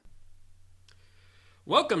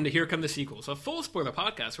Welcome to Here Come the Sequels, a full spoiler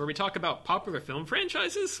podcast where we talk about popular film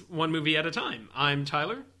franchises, one movie at a time. I'm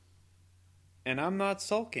Tyler. And I'm not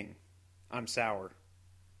sulking. I'm sour.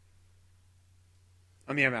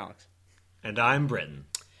 I'm Alex. And I'm Britton.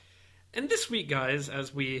 And this week, guys,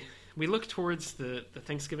 as we look towards the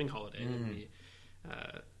Thanksgiving holiday, and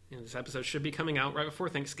this episode should be coming out right before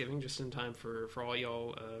Thanksgiving, just in time for all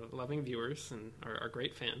y'all loving viewers and our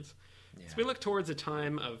great fans. Yeah. So we look towards a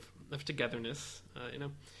time of togetherness.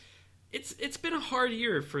 It's been a hard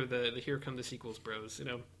year for the Here Come the Sequels bros.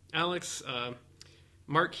 Alex,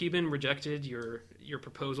 Mark Cuban rejected your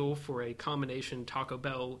proposal for a combination Taco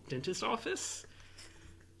Bell dentist office.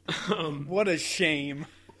 What a shame.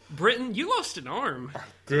 Britton, you lost an arm. I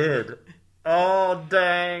did. Oh,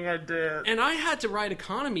 dang, I did. And I had to ride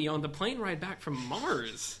economy on the plane ride back from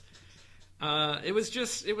Mars. It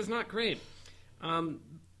was not great.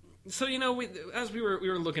 So, as we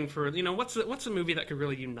were looking for, what's a movie that could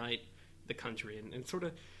really unite the country and sort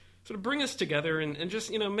of bring us together and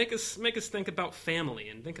just, make us think about family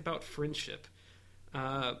and think about friendship.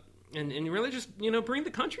 And really just, bring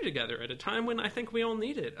the country together at a time when I think we all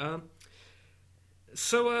need it.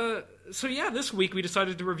 So this week we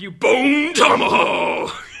decided to review Bone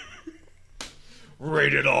Tomahawk!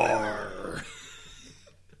 Rated R.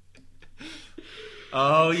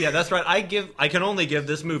 Oh, yeah, that's right. I can only give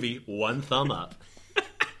this movie one thumb up.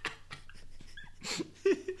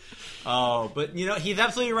 Oh, but, he's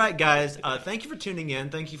absolutely right, guys. Thank you for tuning in.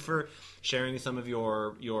 Thank you for sharing some of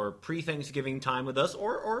your pre-Thanksgiving time with us,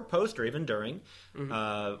 or post, or even during.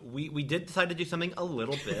 Mm-hmm. We did decide to do something a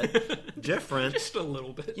little bit different. Just a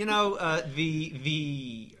little bit.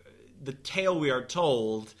 The tale we are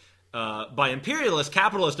told by imperialist,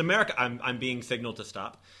 capitalist America, I'm being signaled to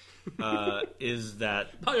stop, is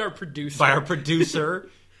that... By our producer.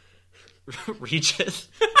 Regis.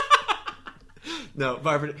 No,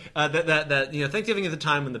 that Thanksgiving is the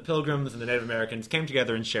time when the Pilgrims and the Native Americans came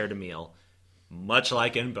together and shared a meal, much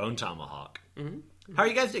like in Bone Tomahawk. Mm-hmm. How are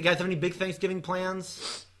you guys? Do you guys have any big Thanksgiving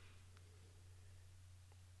plans?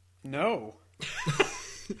 No.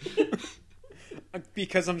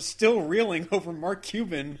 Because I'm still reeling over Mark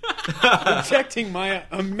Cuban rejecting my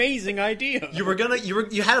amazing idea. You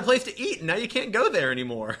had a place to eat, and now you can't go there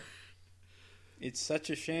anymore. It's such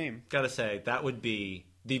a shame. Gotta say, that would be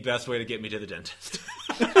the best way to get me to the dentist.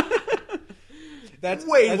 That's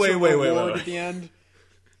wait. At the end.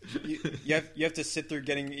 You have to sit there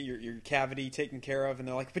getting your cavity taken care of, and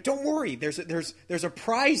they're like, "But don't worry, there's a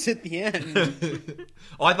prize at the end."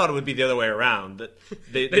 Oh, I thought it would be the other way around. That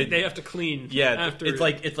they have to clean. Yeah, after. It's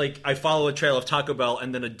like I follow a trail of Taco Bell,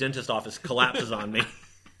 and then a dentist office collapses on me.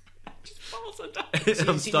 Just falls on top.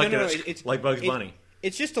 I'm stuck in it, like Bugs Bunny.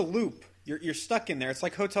 It's just a loop. You're stuck in there. It's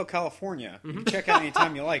like Hotel California. You can check out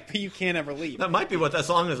anytime you like, but you can't ever leave. That might be what that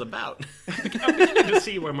song is about. I'm beginning to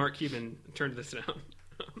see why Mark Cuban turned this down.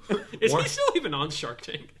 Is he still even on Shark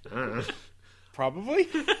Tank? Probably.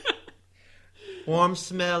 Warm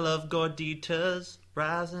smell of gorditas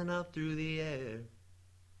rising up through the air.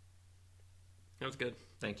 That was good.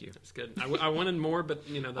 Thank you. That's good. I wanted more, but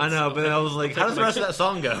that's, I know, but I was like, how does the rest of that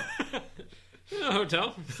song go? A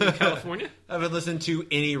hotel in California. I haven't listened to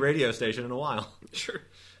any radio station in a while. Sure.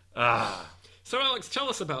 So, Alex, tell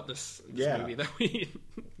us about this movie that we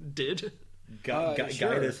did. Guide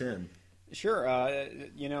us in. Sure.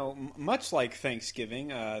 Much like Thanksgiving,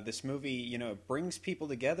 this movie, brings people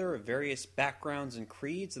together of various backgrounds and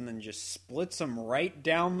creeds and then just splits them right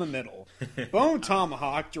down the middle. Bone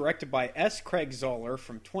Tomahawk, directed by S. Craig Zoller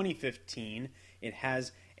from 2015. It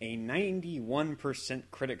has a 91%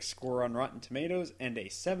 critic score on Rotten Tomatoes and a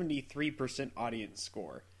 73% audience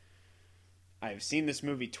score. I've seen this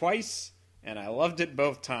movie twice, and I loved it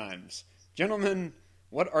both times. Gentlemen,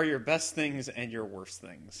 what are your best things and your worst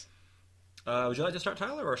things? Would you like to start,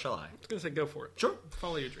 Tyler, or shall I? I was going to say go for it. Sure.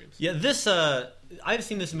 Follow your dreams. Yeah, I've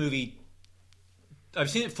seen this movie... I've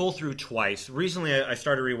seen it full through twice. Recently, I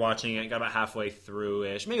started rewatching it, got about halfway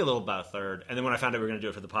through-ish, maybe about a third, and then when I found out we were going to do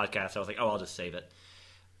it for the podcast, I was like, I'll just save it.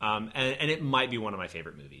 And it might be one of my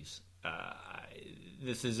favorite movies.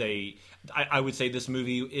 This is I would say this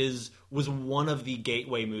movie was one of the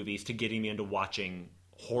gateway movies to getting me into watching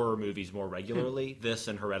horror movies more regularly. This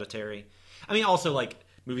and Hereditary. I mean, also like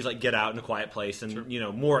movies like Get Out and A Quiet Place, and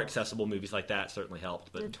sure. More accessible movies like that certainly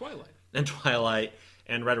helped. But and Twilight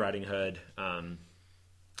and Red Riding Hood,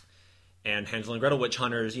 and Hansel and Gretel, Witch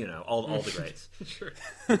Hunters. All the greats. Sure.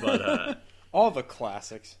 But all the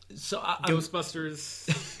classics. So Ghostbusters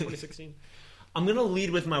 2016. I'm going to lead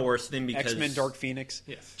with my worst thing because X-Men Dark Phoenix.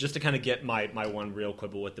 Yes. Just to kind of get my one real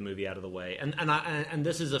quibble with the movie out of the way. And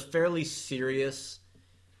this is a fairly serious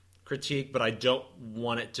critique, but I don't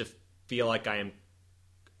want it to feel like I am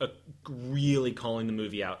really calling the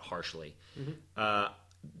movie out harshly.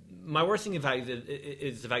 My worst thing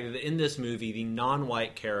is the fact that in this movie, the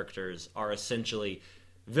non-white characters are essentially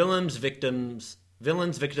villains, victims,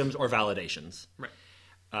 or validations. Right.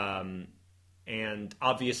 And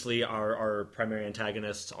obviously, our primary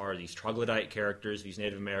antagonists are these troglodyte characters, these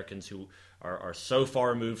Native Americans who are so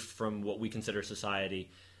far removed from what we consider society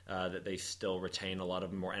that they still retain a lot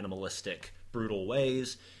of more animalistic, brutal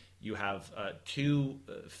ways. You have two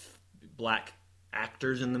black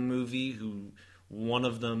actors in the movie who... One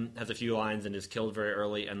of them has a few lines and is killed very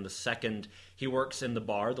early, and the second, he works in the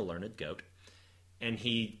bar, the Learned Goat, and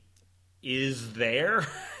he is there.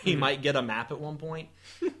 He might get a map at one point.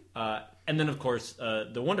 And then, of course,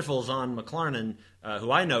 the wonderful Zahn McClarnon,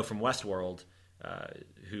 who I know from Westworld,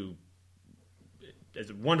 who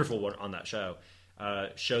is wonderful on that show,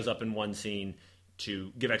 shows up in one scene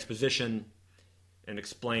to give exposition and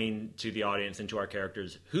explain to the audience and to our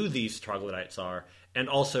characters who these troglodytes are, and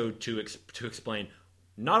also to explain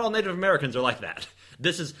not all Native Americans are like that.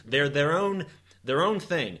 They're their own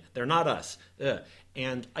thing. They're not us.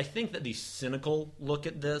 And I think that the cynical look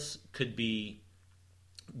at this could be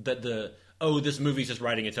that this movie's just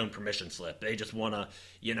writing its own permission slip. They just want to,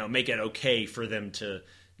 make it okay for them to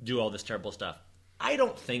do all this terrible stuff. I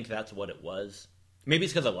don't think that's what it was. Maybe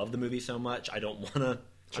it's because I love the movie so much. I don't want to.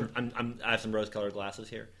 Sure. I have some rose-colored glasses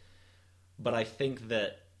here. But I think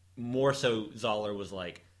that more so Zahler was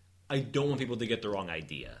like, I don't want people to get the wrong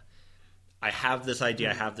idea. I have this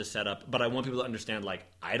idea, I have this setup, but I want people to understand, like,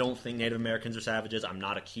 I don't think Native Americans are savages. I'm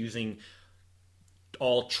not accusing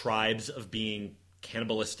all tribes of being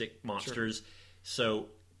cannibalistic monsters. Sure. So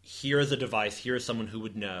here is a device, here is someone who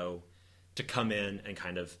would know to come in and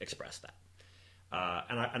kind of express that.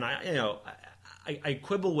 I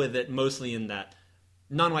quibble with it mostly in that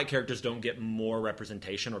non-white characters don't get more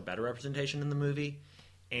representation or better representation in the movie,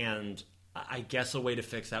 and I guess a way to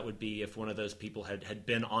fix that would be if one of those people had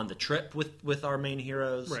been on the trip with our main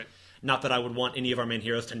heroes. Right. Not that I would want any of our main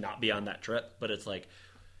heroes to not be on that trip, but it's like,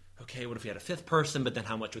 okay, what if we had a fifth person, but then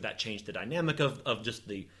how much would that change the dynamic of just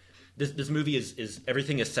this movie is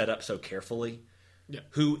everything is set up so carefully. Yeah.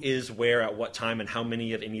 Who is where at what time and how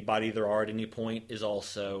many of anybody there are at any point is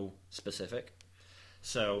also specific.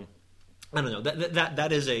 So... I don't know.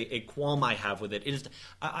 That is a qualm I have with it. It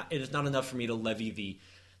is not enough for me to levy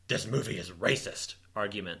this movie is racist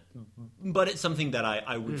argument, but it's something that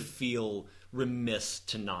I would feel remiss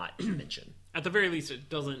to not mention. At the very least, it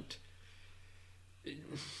doesn't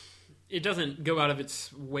go out of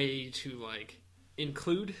its way to like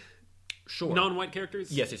include non-white characters.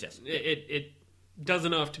 Yes. It does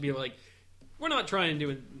enough to be like, we're not trying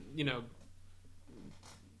to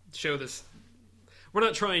show this. We're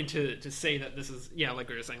not trying to say that this is, like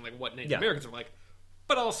we were saying, like what Native Americans are like,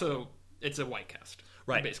 but also it's a white cast.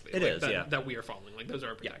 Right. Basically. It is, that we are following. Like, those are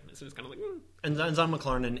our protagonists. Yeah. It's kind of like... And Zahn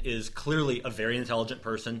McClarnon is clearly a very intelligent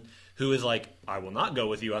person who is like, I will not go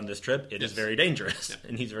with you on this trip. It is very dangerous. Yeah.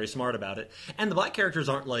 And he's very smart about it. And the black characters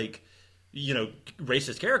aren't like,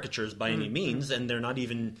 racist caricatures by any means, and they're not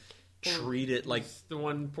even... treated like the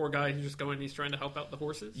one poor guy who's just going, he's trying to help out the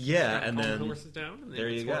horses. Yeah, and then the horses down, and there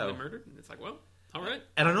you go. Murdered, and it's like, well, all right.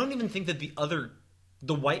 And I don't even think that the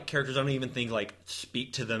white characters, I don't even think like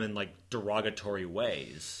speak to them in like derogatory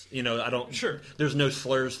ways. I don't. Sure. There's no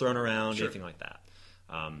slurs thrown around, anything like that.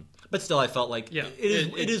 But still, I felt like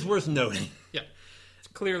it is worth noting. Yeah, it's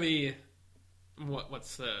clearly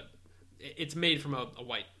it's made from a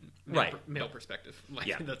white male perspective.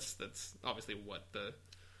 Like that's obviously what the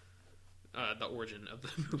origin of the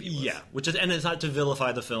movie was. Yeah, and it's not to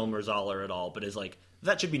vilify the film or Zahler at all, but is like,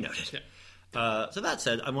 that should be noted. Yeah. So that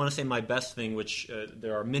said, I want to say my best thing, which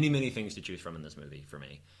there are many, many things to choose from in this movie for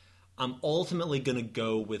me. I'm ultimately going to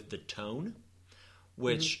go with the tone,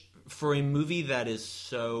 which for a movie that is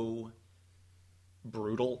so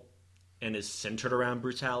brutal and is centered around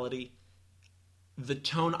brutality, the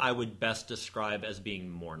tone I would best describe as being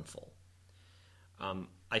mournful.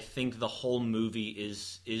 I think the whole movie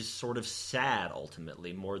is sort of sad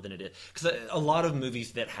ultimately more than it is, because a lot of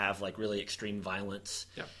movies that have like really extreme violence,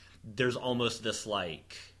 there's almost this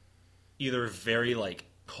like either very like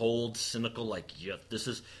cold, cynical, like this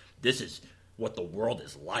is what the world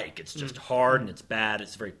is like. It's just hard and it's bad.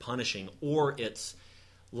 It's very punishing, or it's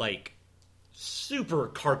like super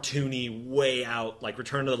cartoony, way out, like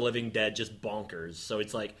Return of the Living Dead, just bonkers. So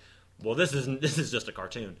it's like, well, this is just a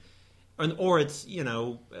cartoon. Or it's,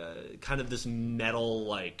 kind of this metal,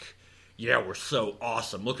 like, we're so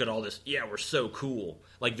awesome. Look at all this. Yeah, we're so cool.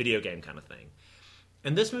 Like video game kind of thing.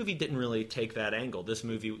 And this movie didn't really take that angle. This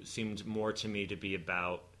movie seemed more to me to be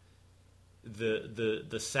about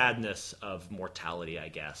the sadness of mortality, I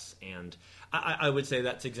guess. And I would say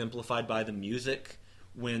that's exemplified by the music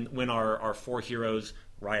when our four heroes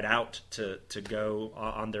ride out to go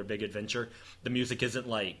on their big adventure. The music isn't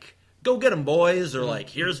like, go get them, boys, or like,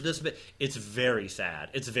 here's this bit. It's very sad.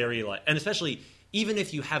 It's very like, and especially even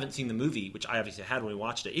if you haven't seen the movie, which I obviously had when we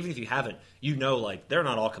watched it, even if you haven't, you know, like, they're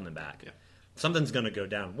not all coming back. Yeah. Something's going to go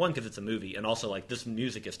down. One, because it's a movie, and also, like, this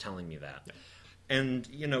music is telling me that. Yeah. And,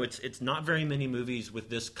 you know, it's not very many movies with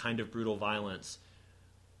this kind of brutal violence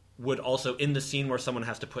would also, in the scene where someone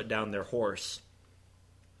has to put down their horse,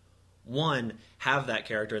 one, have that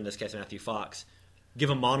character, in this case Matthew Fox, give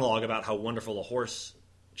a monologue about how wonderful a horse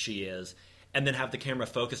she is, and then have the camera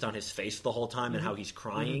focused on his face the whole time and how he's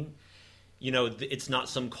crying. Mm-hmm. You know, it's not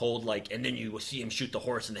some cold, like, and then you see him shoot the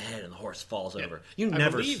horse in the head and the horse falls over. You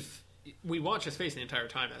never... I believe we watch his face the entire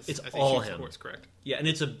time as it's he all shoots him. the horse, correct? Yeah, and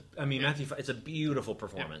Matthew, it's a beautiful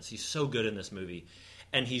performance. He's so good in this movie.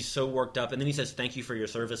 And he's so worked up. And then he says, thank you for your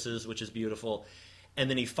services, which is beautiful. And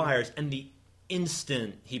then he fires, and the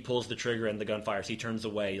instant he pulls the trigger and the gun fires, he turns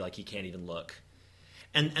away like he can't even look.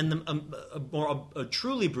 And a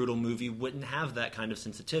truly brutal movie wouldn't have that kind of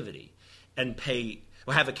sensitivity and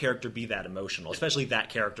have a character be that emotional, especially that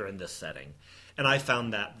character in this setting. And I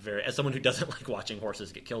found that as someone who doesn't like watching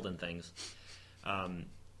horses get killed in things,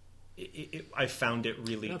 I found it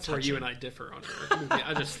really That's touching. where you and I differ on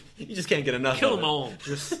it. You just can't get enough kill of them it. all.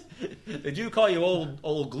 Just They do call you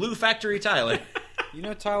old glue factory Tyler. You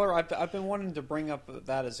know, Tyler, I've been wanting to bring up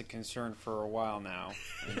that as a concern for a while now.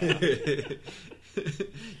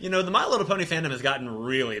 You know, the My Little Pony fandom has gotten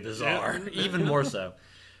really bizarre, even more so.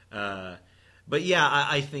 But yeah,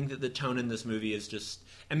 I think that the tone in this movie is just,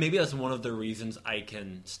 and maybe that's one of the reasons I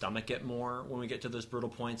can stomach it more when we get to those brutal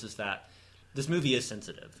points, is that this movie is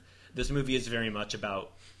sensitive. This movie is very much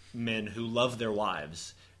about men who love their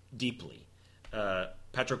wives deeply.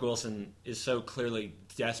 Patrick Wilson is so clearly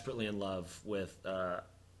desperately in love with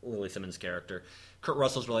Lily Simmons' character. Kurt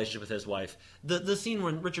Russell's relationship with his wife. The scene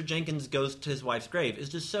when Richard Jenkins goes to his wife's grave is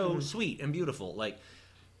just so sweet and beautiful. Like,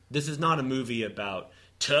 this is not a movie about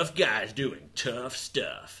tough guys doing tough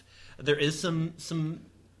stuff. There is some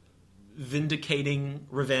vindicating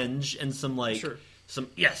revenge and some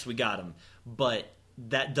yes, we got him. But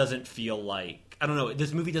that doesn't feel like, I don't know,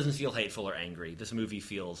 this movie doesn't feel hateful or angry. This movie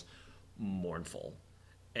feels mournful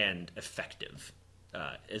and effective,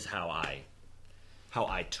 is how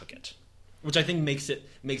I took it. Which I think makes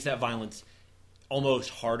that violence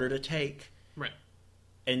almost harder to take. right.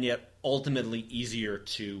 And yet ultimately it's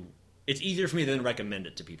easier for me to then recommend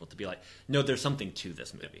it to people, to be like, no, there's something to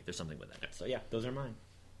this movie. There's something with it. So yeah, those are mine.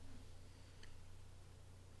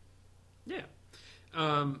 Yeah.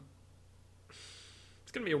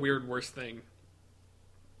 It's going to be a weird worst thing.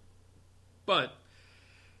 But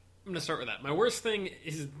I'm going to start with that. My worst thing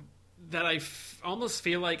is that I almost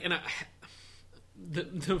feel like, and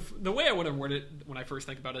the way I would have worded it when I first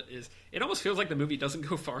think about it is, it almost feels like the movie doesn't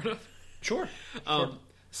go far enough. Sure.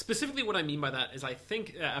 Specifically, what I mean by that is, I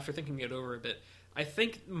think, after thinking it over a bit, I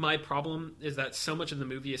think my problem is that so much of the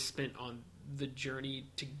movie is spent on the journey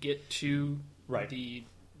to get to the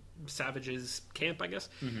Savages camp, I guess,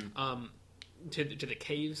 to the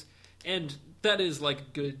caves, and that is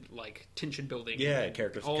like good, like, tension building. Yeah,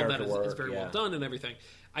 character that work, is very well done and everything.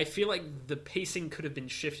 I feel like the pacing could have been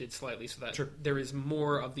shifted slightly so that there is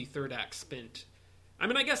more of the third act spent. I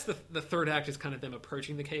mean, I guess the third act is kind of them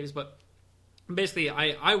approaching the caves, but basically,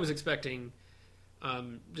 I was expecting,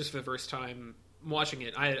 just for the first time watching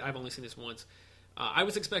it, I've only seen this once, I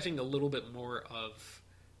was expecting a little bit more of,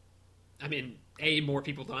 I mean, more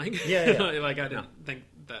people dying. Yeah. Like, I didn't think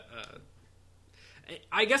that,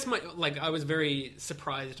 I guess I was very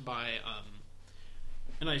surprised by,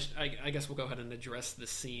 and I guess we'll go ahead and address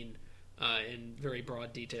this scene in very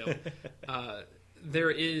broad detail.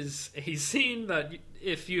 There is a scene that,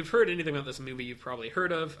 if you've heard anything about this movie, you've probably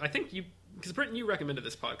heard of. I think because Britton, you recommended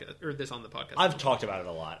this podcast, or this on the podcast. I've talked about it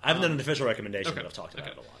a lot. I haven't done an official recommendation, but I've talked about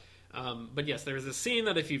it a lot. But yes, there's a scene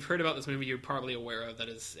that if you've heard about this movie, you're probably aware of. That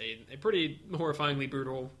is a pretty horrifyingly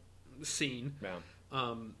brutal scene. Yeah.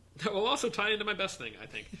 That will also tie into my best thing, I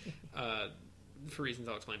think, for reasons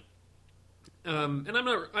I'll explain. And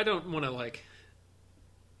I don't want to like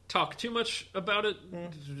talk too much about it.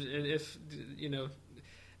 If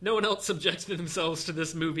no one else subjected themselves to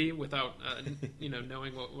this movie without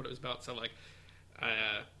knowing what it was about. So like,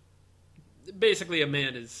 basically, a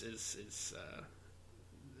man is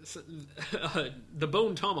the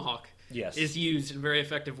bone tomahawk is used in very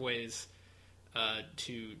effective ways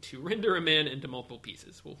to render a man into multiple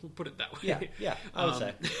pieces. We'll put it that way. Yeah, I would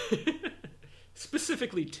say.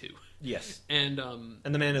 specifically 2. Yes. And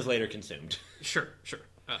the man is later consumed. Sure.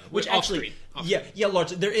 Which off actually, screen.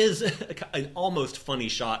 largely, there is an almost funny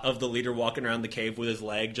shot of the leader walking around the cave with his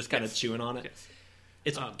leg, just kind of chewing on it.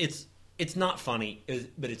 Yes. It's not funny,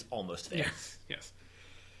 but it's almost there. Yes.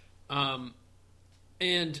 And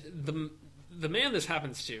the man this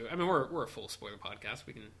happens to, I mean, we're a full spoiler podcast.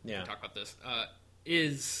 We can talk about this.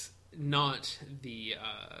 Is not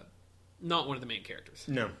not one of the main characters.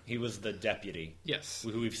 No, he was the deputy. Yes,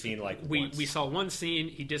 who we've seen once. We saw one scene.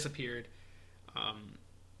 He disappeared.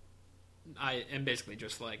 And basically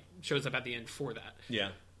just like shows up at the end for that.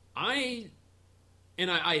 Yeah. I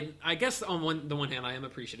guess on the one hand I am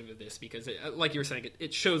appreciative of this because like you were saying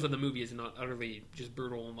it shows that the movie is not utterly just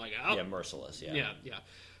brutal and like merciless. Yeah.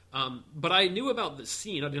 But I knew about the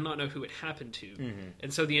scene. I did not know who it happened to,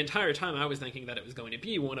 and so the entire time I was thinking that it was going to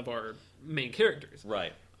be one of our main characters.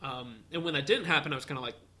 Right. And when that didn't happen, I was kind of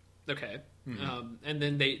like, okay. And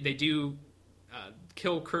then they do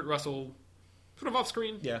kill Kurt Russell sort of off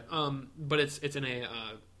screen. Yeah. But it's in a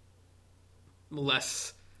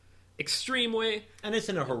less extreme way, and it's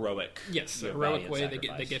in a heroic. Yes, a heroic way.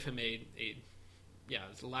 They give him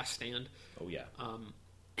it's the last stand. Oh yeah.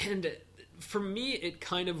 And for me, it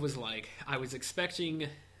kind of was like I was expecting,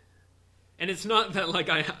 and it's not that like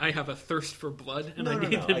I have a thirst for blood and I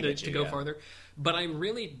need them to go farther, but I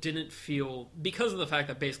really didn't feel, because of the fact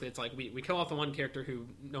that basically it's like we kill off the one character who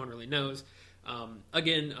no one really knows.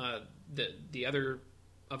 The other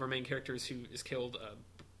of our main characters who is killed,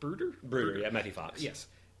 Bruder, yeah, Matthew Fox, yes,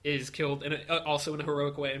 is killed also in a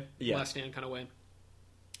heroic way, last stand kind of way.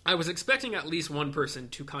 I was expecting at least one person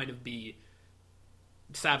to kind of be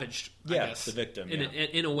savaged, I guess, the victim,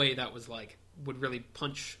 in a way that was like would really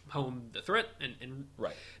punch home the threat and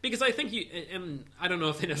right, because I think and I don't know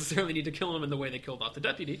if they necessarily need to kill him in the way they killed off the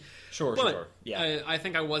deputy. Sure. Yeah, I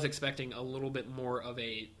think I was expecting a little bit more of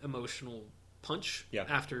a emotional punch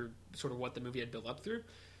after sort of what the movie had built up through.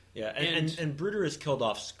 Yeah, and Bruder is killed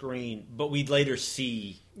off screen, but we later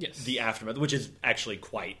see the aftermath, which is actually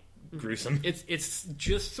quite gruesome. It's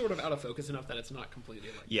just sort of out of focus enough that it's not completely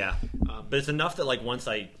like but it's enough that like once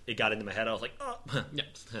it got into my head, I was like, oh,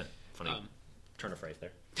 funny turn of phrase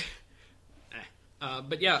there.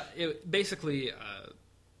 But yeah, it basically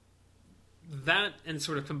that and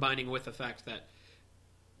sort of combining with the fact that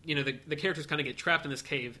the characters kind of get trapped in this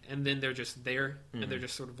cave and then they're just there and they're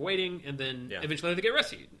just sort of waiting and then eventually they get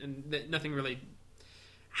rescued and nothing really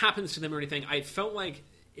happens to them or anything. I felt like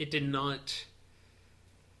it did not.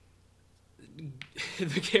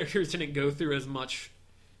 The characters didn't go through as much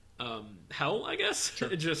hell, I guess.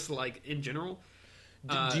 Sure. Just like in general.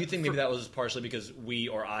 Do you think maybe that was partially because we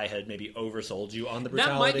or I had maybe oversold you on the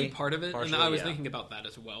brutality? That might be part of it, partially, and I was thinking about that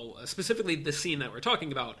as well. Specifically, the scene that we're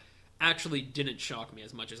talking about actually didn't shock me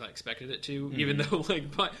as much as I expected it to, even though, like,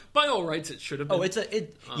 by all rights, it should have been. Oh, but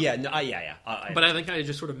I think I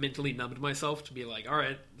just sort of mentally numbed myself to be like, all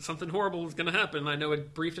right, something horrible is going to happen. I know a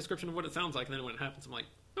brief description of what it sounds like, and then when it happens, I'm like,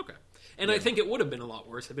 okay. And I think it would have been a lot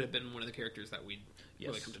worse if it had been one of the characters that we'd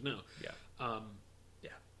really come to know. Yeah.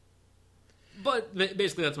 But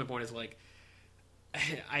basically, that's my point. Is like,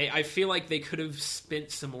 I feel like they could have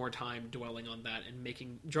spent some more time dwelling on that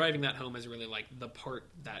and driving that home as really like the part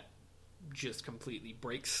that just completely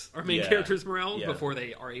breaks our main character's morale before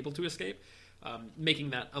they are able to escape,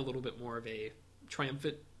 making that a little bit more of a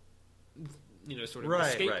triumphant, sort of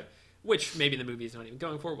escape, which maybe the movie is not even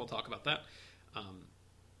going for. We'll talk about that.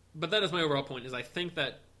 But that is my overall point. Is I think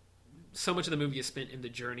that so much of the movie is spent in the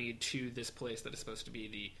journey to this place that is supposed to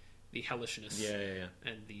be the hellishness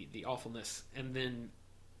and the awfulness, and then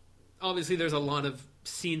obviously there's a lot of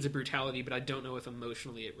scenes of brutality, but I don't know if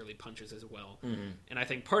emotionally it really punches as well. And I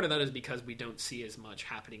think part of that is because we don't see as much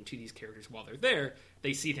happening to these characters while they're there.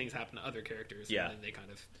 They see things happen to other characters and then they kind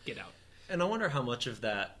of get out. And I wonder how much of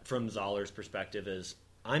that from Zahler's perspective is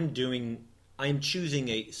I'm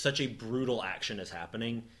choosing such a brutal action is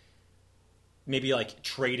happening, maybe like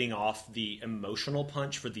trading off the emotional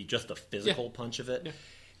punch for just the physical punch of it.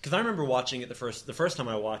 Because I remember watching it the first time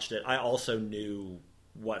I watched it, I also knew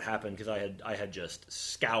what happened because I had just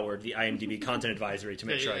scoured the IMDb content advisory to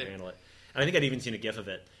make sure I could handle it. And I think I'd even seen a GIF of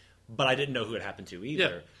it, but I didn't know who it happened to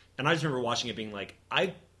either. And I just remember watching it being like,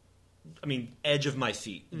 I mean, edge of my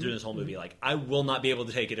seat during this whole movie. Like, I will not be able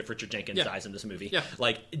to take it if Richard Jenkins dies in this movie.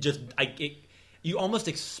 Like, you almost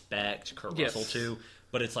expect Kurt Russell to,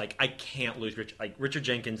 but it's like I can't lose Richard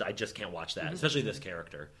Jenkins. I just can't watch that, especially this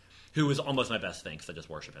character, who is almost my best thing because I just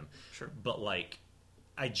worship him. Sure, but like,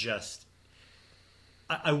 I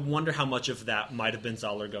wonder how much of that might have been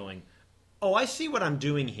Zahler going, "Oh, I see what I'm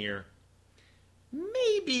doing here.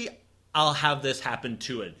 Maybe I'll have this happen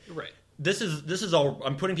to it." Right. this is all.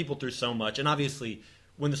 I'm putting people through so much, and obviously,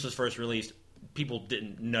 when this was first released, people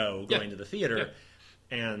didn't know going to the theater,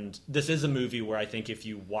 and this is a movie where I think if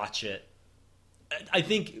you watch it, I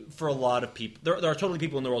think for a lot of people, there are totally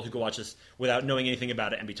people in the world who go watch this without knowing anything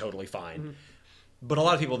about it and be totally fine. Mm-hmm. But a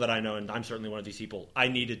lot of people that I know, and I'm certainly one of these people, I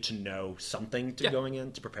needed to know something going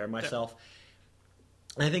in to prepare myself.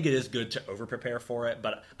 And I think it is good to over-prepare for it,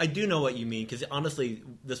 but I do know what you mean, because honestly,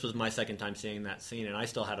 this was my second time seeing that scene, and I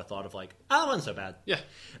still had a thought of like, oh, it wasn't so bad. Yeah.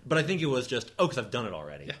 But I think it was just, because I've done it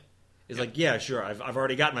already. Yeah. It's like, yeah, sure, I've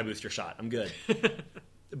already got my booster shot. I'm good.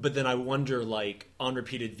 But then I wonder, like, on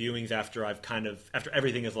repeated viewings after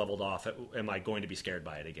everything is leveled off, am I going to be scared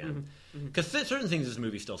by it again? Because certain things in this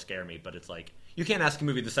movie still scare me, but it's like, you can't ask a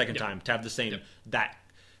movie the second time to have the same,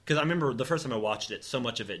 because I remember the first time I watched it, so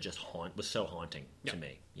much of it just was so haunting to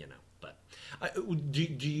me, But do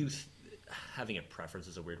you, having a preference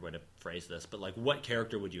is a weird way to phrase this, but like, what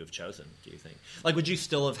character would you have chosen, do you think? Like, would you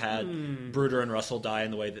still have had Bruder and Russell die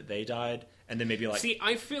in the way that they died? And then maybe like... See,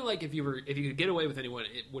 I feel like if you could get away with anyone,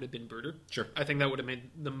 it would have been Bruder. Sure. I think that would have made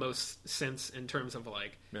the most sense in terms of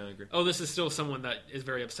like, I agree. Oh, this is still someone that is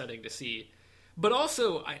very upsetting to see. But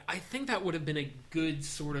also, I think that would have been a good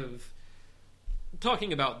sort of...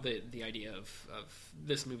 Talking about the idea of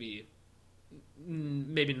this movie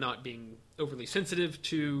maybe not being overly sensitive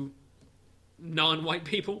to non-white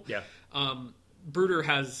people. Yeah. Bruder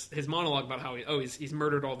has his monologue about how he's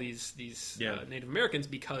murdered all these Native Americans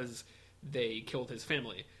because they killed his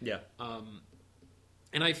family. Yeah.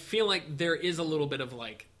 And I feel like there is a little bit of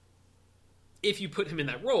like, if you put him in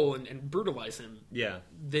that role and brutalize him,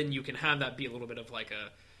 then you can have that be a little bit of like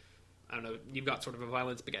I don't know, you've got sort of a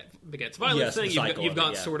violence begets violence thing. You've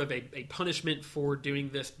got sort of a punishment for doing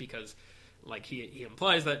this because, like, he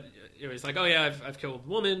implies that he's like, oh yeah, I've killed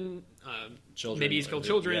women, children, maybe he's killed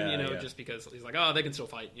children, just because he's like, oh, they can still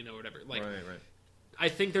fight, whatever. Like, right. I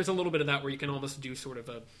think there's a little bit of that where you can almost do sort of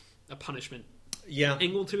a punishment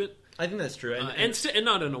angle to it. I think that's true, and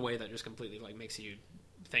not in a way that just completely like makes you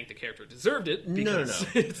think the character deserved it. Because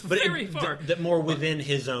no. It's very far. That more within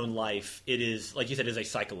his own life, it is, like you said, is a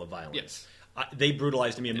cycle of violence. Yes. They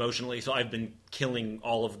brutalized me emotionally, so I've been killing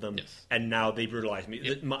all of them, and now they brutalize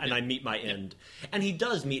me, and I meet my end. And he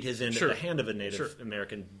does meet his end at the hand of a Native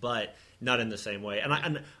American, but not in the same way.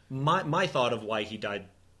 And my thought of why he died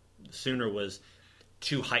sooner was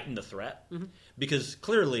to heighten the threat, because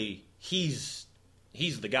clearly he's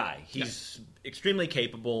the guy. He's extremely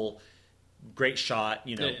capable. Great shot,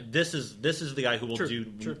 This is the guy who will do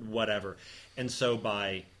whatever. And so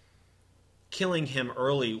by killing him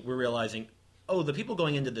early, we're realizing, the people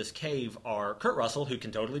going into this cave are Kurt Russell, who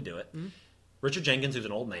can totally do it, Richard Jenkins, who's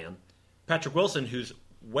an old man, Patrick Wilson, who's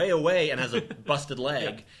way away and has a busted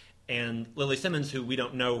leg, and Lily Simmons, who we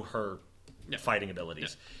don't know her fighting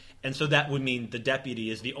abilities. And so that would mean the deputy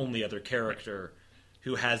is the only other character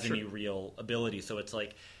who has any real ability. So it's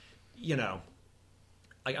like,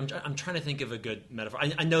 I'm trying to think of a good metaphor.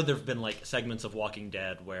 I know there have been like segments of Walking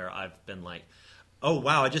Dead where I've been like, oh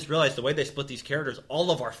wow, I just realized the way they split these characters,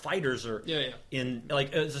 all of our fighters are in,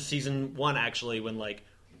 like, it was a season 1 actually when like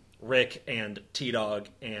Rick and T-Dog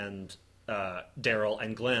and Daryl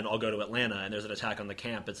and Glenn all go to Atlanta and there's an attack on the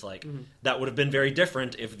camp. It's like that would have been very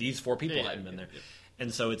different if these 4 people hadn't been there.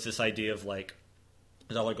 And so it's this idea of like,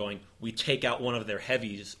 they're going, we take out one of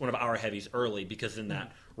our heavies early, because then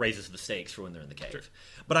that raises the stakes for when they're in the cave. Sure.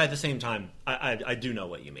 But at the same time, I do know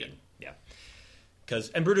what you mean. Yeah.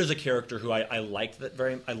 And Bruder's a character who I liked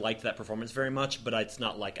that performance very much, but it's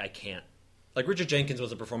not like I can't. Like, Richard Jenkins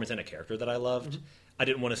was a performance and a character that I loved. I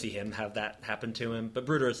didn't want to see him have that happen to him. But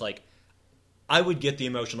Bruder is like, I would get the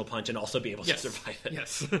emotional punch and also be able to survive it.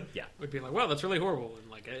 Yes. Would be like, wow, that's really horrible,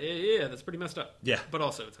 and like, yeah, that's pretty messed up. Yeah. But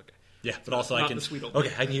also, it's okay. Yeah, but also I can. The sweet old I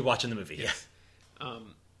can keep watching the movie. Yes. Yeah.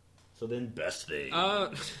 So then, best thing.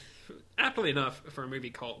 Aptly enough, for a movie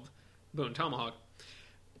called Bone Tomahawk,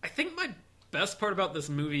 I think my best part about this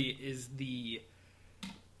movie is the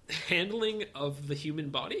handling of the human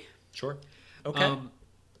body. Sure. Okay.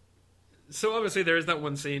 So obviously there is that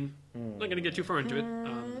one scene. I'm not going to get too far into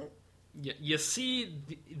it. You see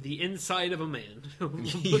the inside of a man.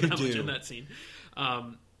 You do. Much in that scene.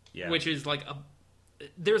 Which is like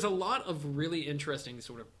there's a lot of really interesting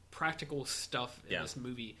sort of practical stuff in this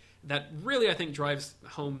movie that really, I think, drives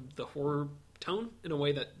home the horror tone in a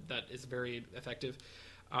way that is very effective.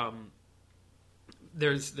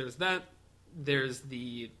 There's that. There's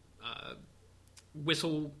the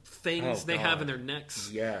whistle things they have in their necks.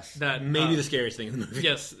 Yes. That maybe the scariest thing in the movie.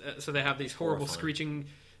 Yes. So they have these horrible screeching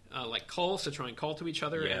like calls to try and call to each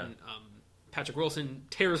other. And Patrick Wilson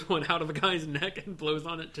tears one out of a guy's neck and blows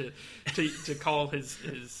on it to call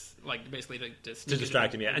his like basically to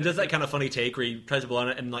distract him, yeah. And does that kind of funny take where he tries to blow on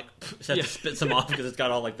it and like says to spit some off because it's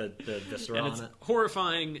got all like the viscera and on it's it.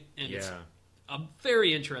 horrifying, and it's a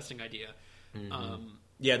very interesting idea.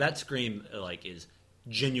 Yeah, that scream like is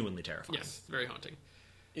genuinely terrifying. Yes, very haunting.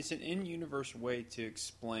 It's an in-universe way to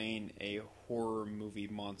explain a horror movie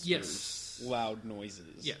monster's loud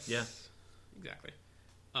noises. Yes. Yeah. Exactly.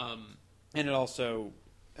 And it also,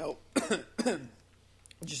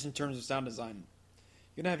 just in terms of sound design,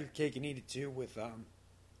 you're going to have your cake and eat it too with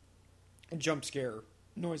jump scare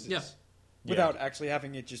noises. Yeah. Without actually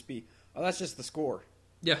having it just be, oh, that's just the score.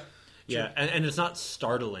 Yeah. Yeah, and it's not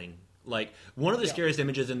startling. Like, one of the scariest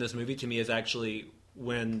images in this movie to me is actually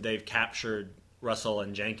when they've captured Russell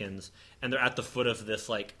and Jenkins, and they're at the foot of this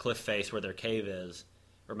like cliff face where their cave is,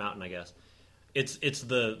 or mountain, I guess. It's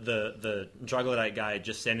the troglodyte guy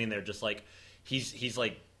just standing there, just like he's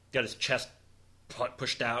like got his chest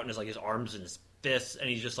pushed out and his like his arms and his fists, and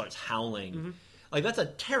he just starts howling. Mm-hmm. Like, that's a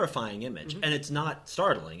terrifying image, and it's not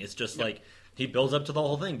startling. It's just like he builds up to the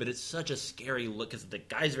whole thing, but it's such a scary look because the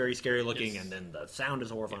guy's very scary looking, and then the sound is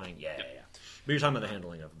horrifying. Yeah. But you're talking about the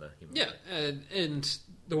handling of the human. Yeah, and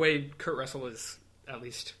the way Kurt Russell is at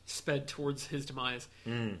least sped towards his demise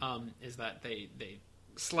is that they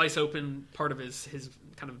slice open part of his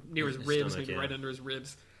kind of near his ribs, stomach, maybe right under his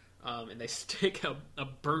ribs, and they stick a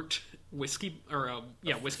burnt whiskey or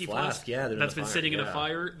whiskey flask that's been sitting in a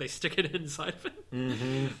fire. They stick it inside of it,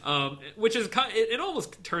 which is it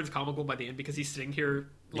almost turns comical by the end because he's sitting here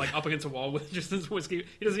like up against a wall with just this whiskey.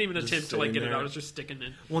 He doesn't even attempt to like get it out. It's just sticking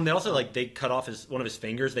in. Well, and they also like they cut off one of his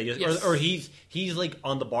fingers. They just or he's like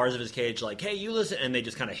on the bars of his cage, like, hey, you listen, and they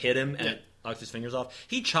just kind of hit him and it knocks his fingers off.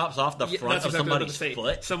 He chops off the front of somebody's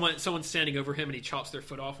foot. Someone's standing over him and he chops their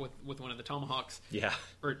foot off with one of the tomahawks. Yeah,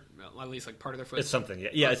 or at least like part of their foot. It's something.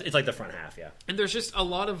 Yeah. It's like the front half. Yeah, and there's just a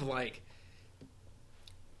lot of like.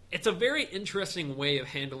 It's a very interesting way of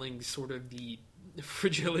handling sort of the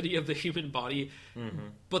fragility of the human body,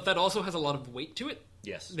 but that also has a lot of weight to it.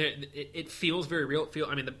 Yes, it feels very real.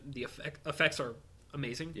 The effects are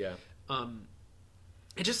amazing. Yeah.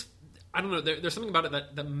 It just, I don't know. There's something about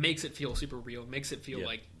it that makes it feel super real. Makes it feel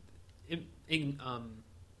like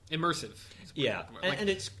immersive. Yeah, and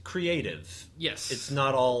it's creative. Yes, it's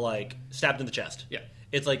not all like stabbed in the chest. Yeah,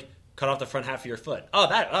 it's like cut off the front half of your foot.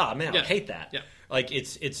 Oh man, I hate that. Yeah, like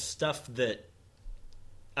it's stuff that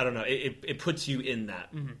I don't know. It puts you in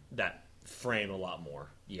that frame a lot more.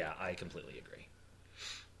 Yeah, I completely agree.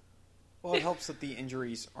 Well, it helps that the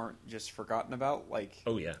injuries aren't just forgotten about. Like,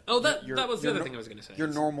 that was the other thing I was going to say. Your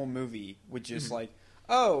normal movie would just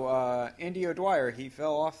Andy O'Dwyer, he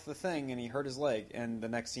fell off the thing and he hurt his leg, and the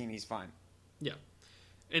next scene he's fine. Yeah.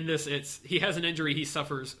 In this, he has an injury he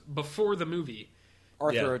suffers before the movie.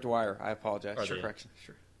 Arthur O'Dwyer, I apologize. Correction.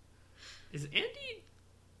 Sure. Is Andy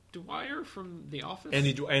Dwyer from The Office?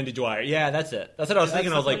 Andy Dwyer. Yeah, that's it. That's what I was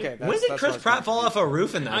thinking. I was like, when did Chris Pratt fall off a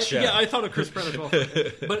roof in that show? Yeah, I thought of Chris Pratt as well.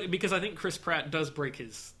 But because I think Chris Pratt does break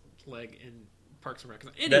his leg in Parks and Rec.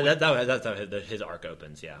 Anyway, that's how his arc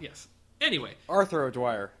opens, yeah. Yes. Anyway. Arthur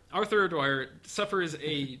O'Dwyer suffers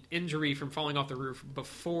a injury from falling off the roof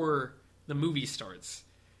before the movie starts.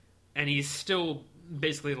 And he's still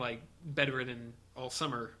basically like bedridden all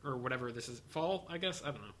summer or whatever this is. Fall, I guess?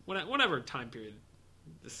 I don't know. Whatever time period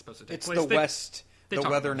this is supposed to take place. It's the West. The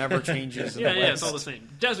weather never changes in the West. Yeah, it's all the same.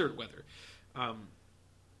 Desert weather.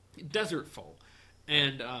 Desert fall.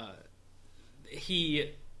 And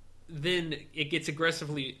it gets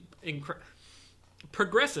progressively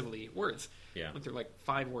worse. Yeah. Went through like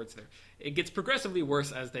 5 words there. It gets progressively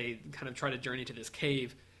worse as they kind of try to journey to this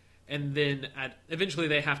cave. And then eventually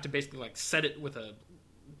they have to basically like set it with a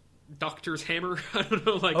doctor's hammer. I don't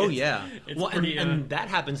know. Like, well, and that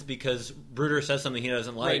happens because Bruder says something he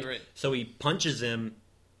doesn't like. Right. So he punches him,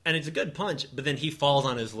 and it's a good punch. But then he falls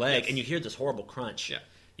on his leg, and you hear this horrible crunch.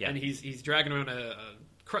 Yeah. And he's dragging around a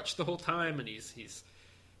crutch the whole time, and he's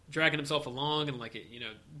dragging himself along, and like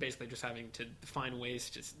basically just having to find ways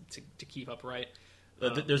to keep upright.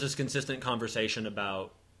 There's this consistent conversation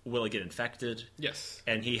about will it get infected? Yes.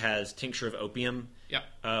 And he has tincture of opium.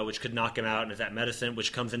 Which could knock him out, and is that medicine,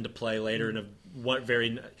 which comes into play later in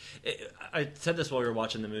I said this while we were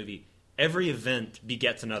watching the movie. Every event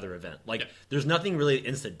begets another event. Like, there's nothing really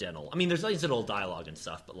incidental. I mean, there's incidental dialogue and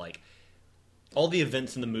stuff, but like, all the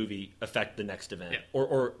events in the movie affect the next event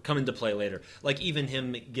or come into play later. Like, even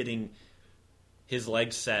him getting his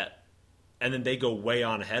legs set, and then they go way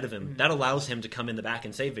on ahead of him. That allows him to come in the back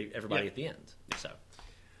and save everybody at the end. So.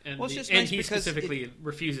 And, he specifically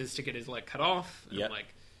refuses to get his leg cut off. And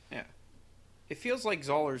It feels like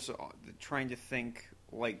Zoller's trying to think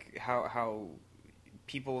like how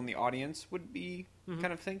people in the audience would be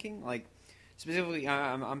kind of thinking. Like specifically,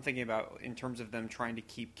 I'm thinking about in terms of them trying to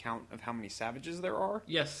keep count of how many savages there are.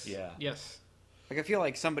 Yes. Yeah. Yes. Like I feel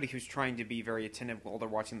like somebody who's trying to be very attentive while they're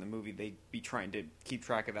watching the movie, they'd be trying to keep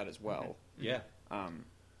track of that as well. Yeah. I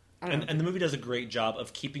don't know. And the movie does a great job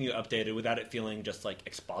of keeping you updated without it feeling just like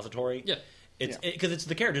expository. Yeah. It's because it's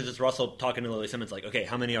the characters. It's Russell talking to Lily Simmons, like, okay,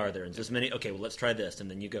 how many are there? And this many. Okay, well, let's try this.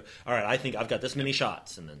 And then you go, all right, I think I've got this many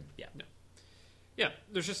shots. And then Yeah.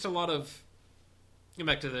 There's just a lot of going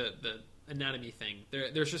back to the anatomy thing.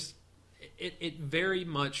 There's just it very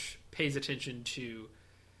much pays attention to,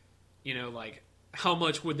 like how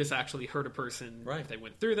much would this actually hurt a person if they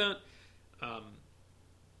went through that.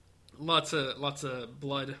 Lots of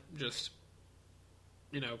blood, just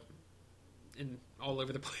in all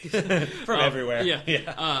over the place from everywhere. Yeah.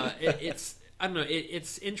 It's I don't know.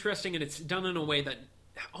 It's interesting, and it's done in a way that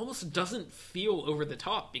almost doesn't feel over the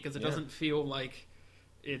top because it doesn't feel like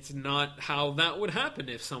it's not how that would happen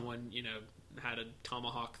if someone had a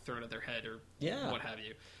tomahawk thrown at their head or what have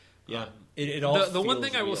you. Yeah, it all. The one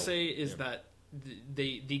feels thing I will real. say is that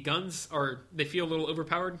the guns they feel a little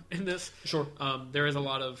overpowered in this. Sure. There is a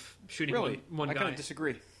lot of shooting Really, one I guy. kind of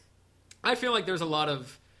disagree. I feel like there's a lot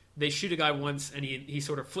of they shoot a guy once and he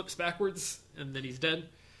sort of flips backwards and then he's dead.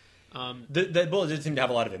 The bullet did seem to have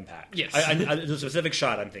a lot of impact. Yes. The specific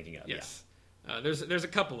shot I'm thinking of. Yes. There's a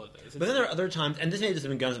couple of those. But then there are other times, and this may just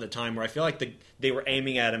have been guns at the time, where I feel like they were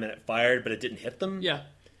aiming at him and it fired, but it didn't hit them. Yeah.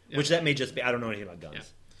 Which that may just be, I don't know anything about guns. Yeah.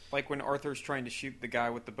 Like when Arthur's trying to shoot the guy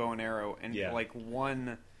with the bow and arrow, and like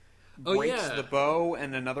one Oh, breaks yeah. the bow,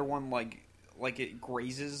 and another one like it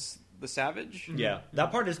grazes the savage. Yeah,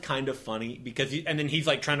 that part is kind of funny because and then he's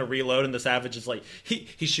like trying to reload, and the savage is like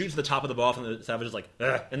he shoots the top of the bow off, and the savage is like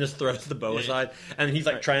ugh, and just throws the bow aside, and he's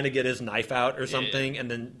like trying to get his knife out or something,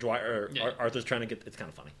 and then Arthur's trying to get. It's kind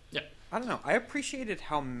of funny. Yeah. I don't know. I appreciated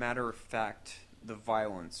how matter of fact the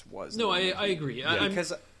violence was. No, in the I movie. agree.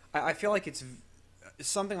 Because I feel like it's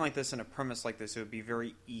something like this in a premise like this. It would be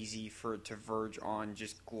very easy for it to verge on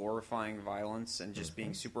just glorifying violence and just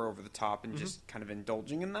being super over the top and just kind of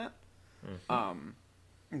indulging in that.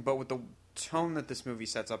 But with the tone that this movie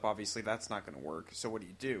sets up, obviously that's not going to work. So what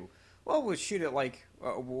do? Well, we'll shoot it like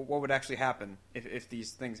what would actually happen if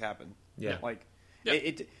these things happen. Yeah. Like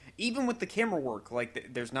it even with the camera work, like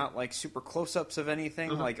there's not like super close-ups of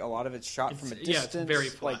anything. Like a lot of it's shot from a distance. Yeah, it's very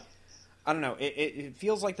flat. Like I don't know. It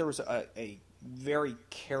feels like there was a very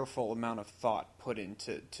careful amount of thought put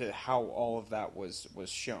into how all of that was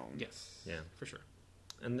shown. Yes. Yeah. For sure.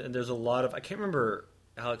 And there's a lot of I can't remember,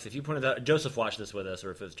 Alex, if you pointed out Joseph watched this with us,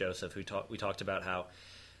 or if it was Joseph who we talked about how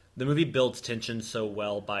the movie builds tension so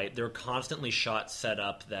well by there are constantly shots set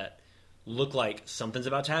up that look like something's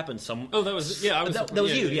about to happen. That was that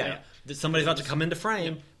was you. Yeah. That somebody's about to come into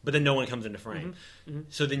frame, but then no one comes into frame.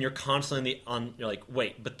 So then you're constantly you're like,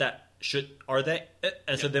 wait, but are they?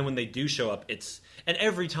 And so then when they do show up, and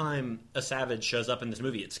every time a savage shows up in this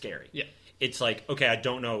movie, it's scary. Yeah. It's like, okay, I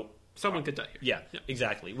don't know. Someone could die here. Yeah,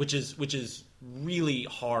 exactly. Which is really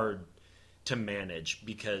hard to manage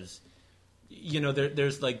because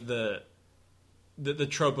there's like the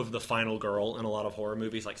trope of the final girl in a lot of horror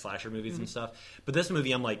movies, like slasher movies and stuff. But this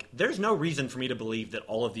movie, I'm like, there's no reason for me to believe that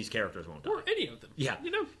all of these characters won't die. Or any of them. Yeah.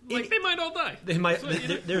 They might all die. They might. So,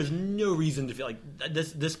 There's no reason to feel like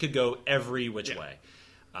this could go every which way.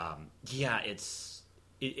 It's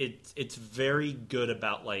very good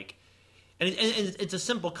about like. And it's a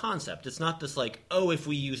simple concept. It's not this like, oh, if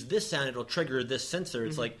we use this sound, it'll trigger this sensor.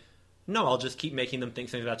 It's like, no, I'll just keep making them think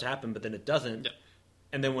something's about to happen, but then it doesn't. Yeah.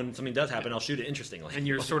 And then when something does happen, I'll shoot it interestingly. And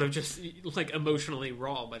you're sort of just like emotionally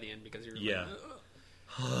raw by the end because you're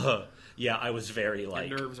like, yeah, I was very like...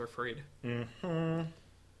 Your nerves are frayed. Mm-hmm.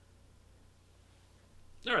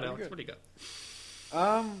 All right, Alex, what do you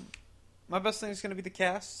got? My best thing is going to be the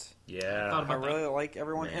cast. Yeah. I really like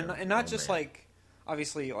everyone. Man. And not just like...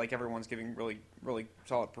 Obviously, like everyone's giving really, really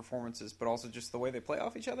solid performances, but also just the way they play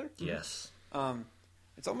off each other. Yes.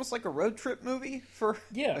 It's almost like a road trip movie for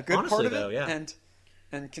a good honestly, part of it. though, yeah.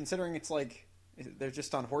 And considering it's like they're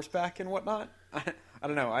just on horseback and whatnot, I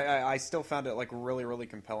don't know. I still found it like really, really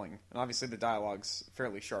compelling. And obviously the dialogue's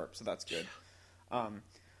fairly sharp, so that's good.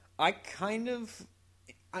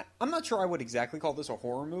 I'm not sure I would exactly call this a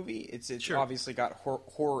horror movie. It's Sure. obviously got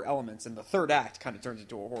horror elements, and the third act kind of turns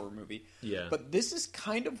into a horror movie. Yeah. But this is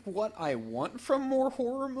kind of what I want from more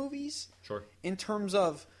horror movies. Sure. In terms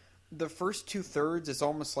of the first 2/3, it's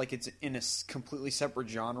almost like it's in a completely separate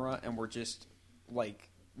genre, and we're just like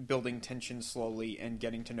building tension slowly and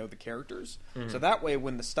getting to know the characters. So that way,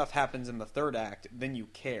 when the stuff happens in the third act, then you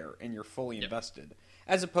care and you're fully invested.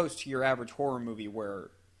 As opposed to your average horror movie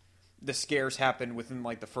where the scares happen within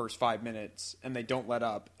like the first 5 minutes and they don't let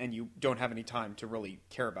up and you don't have any time to really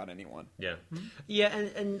care about anyone. Yeah. Yeah,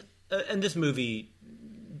 and this movie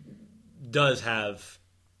does have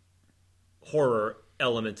horror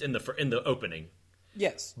elements in the opening.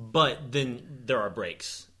 Yes. But then there are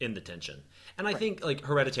breaks in the tension. And I think like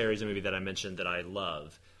Hereditary is a movie that I mentioned that I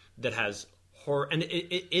love that has horror, and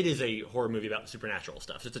it is a horror movie about supernatural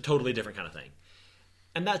stuff. It's a totally different kind of thing.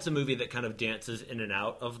 And that's a movie that kind of dances in and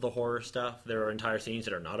out of the horror stuff. There are entire scenes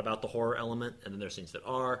that are not about the horror element, and then there are scenes that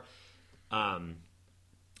are. And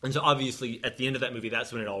so obviously at the end of that movie,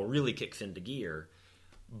 that's when it all really kicks into gear.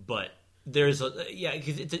 But there's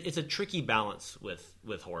because it's a tricky balance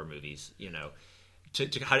with horror movies, you know,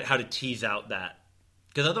 to how to tease out that,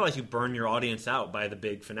 because otherwise you burn your audience out by the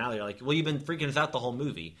big finale. You're like, well, you've been freaking us out the whole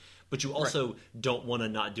movie, but you also don't want to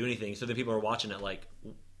not do anything. So then people are watching it like,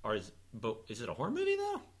 but is it a horror movie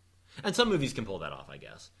though? And some movies can pull that off, I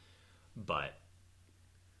guess. But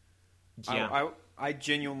yeah, I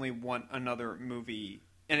genuinely want another movie.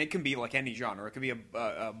 And it can be like any genre. It could be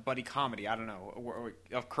a buddy comedy. I don't know,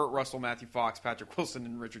 of Kurt Russell, Matthew Fox, Patrick Wilson,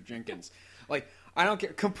 and Richard Jenkins. Like, I don't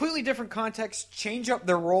care. Completely different context. Change up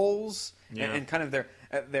their roles and kind of their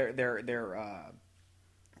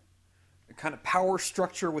kind of power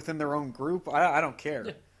structure within their own group. I don't care.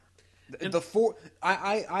 Yeah. The four.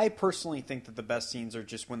 I personally think that the best scenes are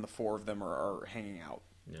just when the four of them are hanging out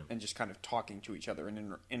and just kind of talking to each other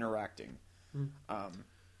and interacting.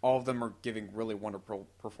 All of them are giving really wonderful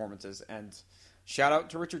performances. And shout out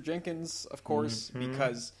to Richard Jenkins, of course,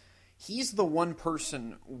 because he's the one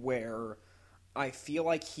person where I feel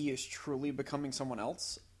like he is truly becoming someone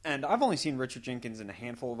else. And I've only seen Richard Jenkins in a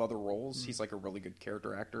handful of other roles. He's like a really good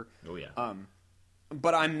character actor. Oh, yeah.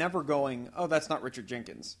 But I'm never going, oh, that's not Richard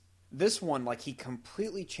Jenkins. This one, like, he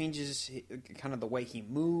completely changes kind of the way he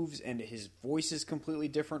moves, and his voice is completely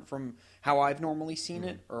different from how I've normally seen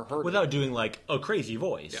it or heard without it. doing, like, a crazy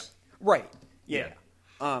voice. Yeah. Right. Yeah.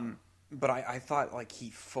 But I thought, like,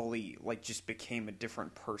 he fully, like, just became a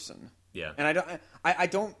different person. Yeah. And I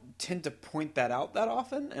don't tend to point that out that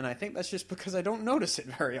often, and I think that's just because I don't notice it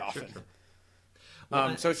very often. Sure.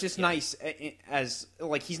 Well, so it's just nice as,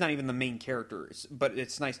 like, he's not even the main character, but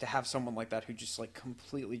it's nice to have someone like that who just, like,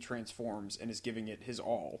 completely transforms and is giving it his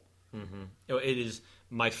all. Mm-hmm. It is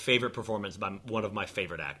my favorite performance by one of my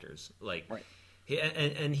favorite actors. Like, right.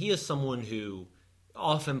 And he is someone who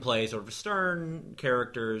often plays sort of stern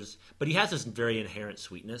characters, but he has this very inherent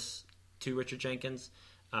sweetness to Richard Jenkins,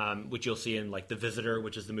 which you'll see in, like, The Visitor,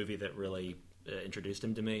 which is the movie that really introduced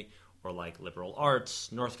him to me, or, like, Liberal Arts,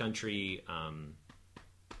 North Country,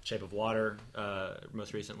 Shape of Water,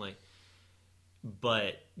 most recently.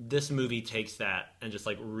 But this movie takes that and just,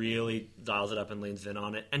 like, really dials it up and leans in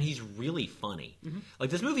on it. And he's really funny. Mm-hmm. Like,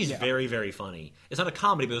 this movie's very, very funny. It's not a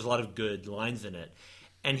comedy, but there's a lot of good lines in it.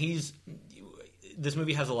 And this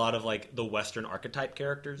movie has a lot of, like, the Western archetype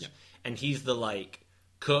characters. Yeah. And he's the, like,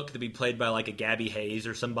 cook to be played by, like, a Gabby Hayes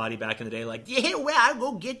or somebody back in the day. Like, yeah, well, I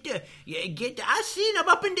go get I seen him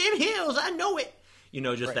up in them hills. I know it. You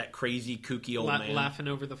know, just that crazy, kooky old man. Laughing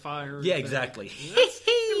over the fire. Yeah, exactly.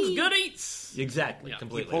 It was good eats. Exactly,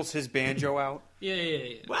 completely. He pulls his banjo out.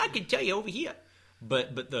 Yeah. Well, I can tell you over here.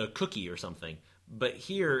 But the cookie or something. But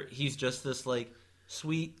here, he's just this, like,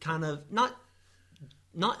 sweet kind of, not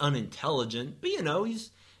unintelligent, but, you know,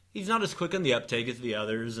 he's not as quick on the uptake as the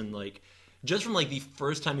others. And, like, just from, like, the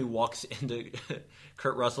first time he walks into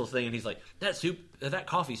Kurt Russell's thing and he's like, that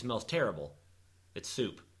coffee smells terrible. It's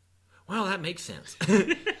soup. Well, that makes sense.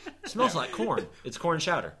 It smells like corn. It's corn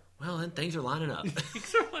chowder. Well, then things are lining up.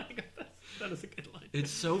 That is a good line.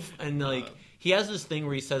 It's so... And, like, he has this thing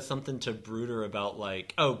where he says something to Bruder about,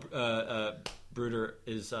 like... Bruder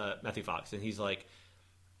is Matthew Fox. And he's like,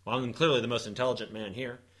 well, I'm clearly the most intelligent man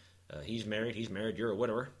here. He's married. You're a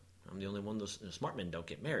widower. I'm the only one those smart men don't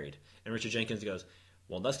get married. And Richard Jenkins goes...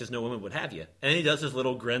 Well, that's because no woman would have you. And he does this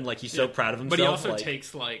little grin like he's so proud of himself. But he also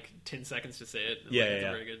takes, like, 10 seconds to say it. And, it's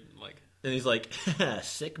very good, like... And he's like,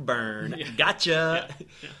 sick burn. Yeah. Gotcha.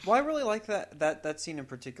 Yeah. Well, I really like that scene in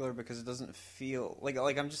particular because it doesn't feel... Like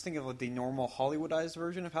I'm just thinking of, like, the normal Hollywoodized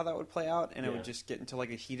version of how that would play out. And it would just get into,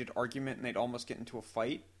 like, a heated argument and they'd almost get into a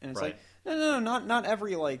fight. And it's like, no, not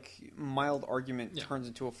every, like, mild argument turns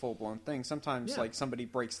into a full-blown thing. Sometimes, like, somebody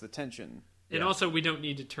breaks the tension. And also, we don't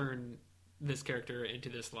need to turn... this character into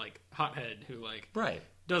this, like, hothead who, like,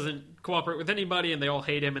 doesn't cooperate with anybody and they all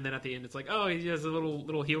hate him, and then at the end it's like, oh, he has a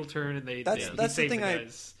little heel turn and they that's the thing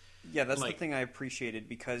Yeah, that's Like- the thing I appreciated,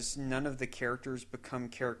 because none of the characters become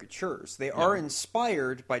caricatures. They are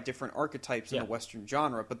inspired by different archetypes in Yeah. the Western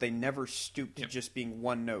genre, but they never stoop to just being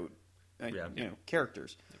one note,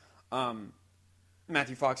 characters.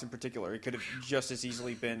 Matthew Fox in particular, he could have just as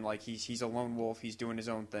easily been like he's a lone wolf, he's doing his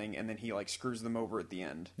own thing, and then he like screws them over at the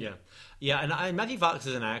end. Yeah, yeah, and Matthew Fox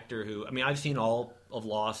is an actor who, I mean, I've seen all of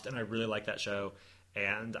Lost, and I really like that show,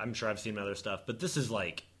 and I'm sure I've seen other stuff, but this is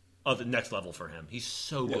like the next level for him. He's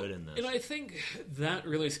so good in this. And I think that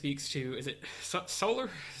really speaks to, is it Zoller?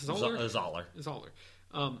 Zoller.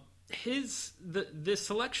 The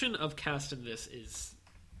selection of cast in this is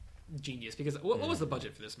genius, because what was the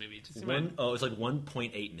budget for this movie? It seemed like- It was like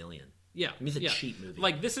 1.8 million. yeah, I mean, it's a cheap movie.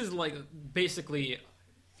 Like, this is like basically,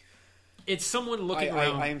 it's someone I, looking I,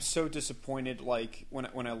 around. I am so disappointed. Like when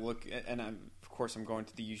I look, and of course I'm going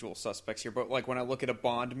to the usual suspects here, but like when I look at a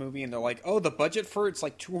Bond movie and they're like, "Oh, the budget for it's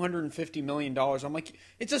like $250 million," I'm like,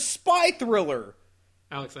 "It's a spy thriller."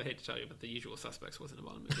 Alex, I hate to tell you, but The Usual Suspects wasn't a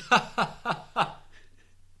Bond movie.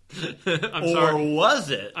 I'm sorry. Was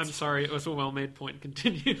it? I'm sorry. It was a well-made point.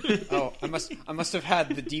 Continue. Oh, I must have had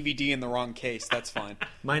the DVD in the wrong case. That's fine.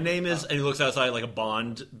 My name is, and he looks outside like a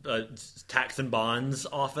Bond, tax and bonds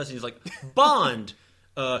office, and he's like, Bond,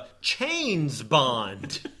 Chains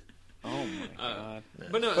Bond. Oh my god.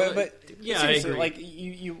 But no, But yeah, I seriously, agree. like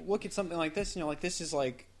you look at something like this, like this is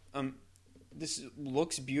like this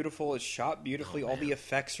looks beautiful. It's shot beautifully. All the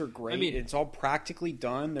effects are great. I mean- it's all practically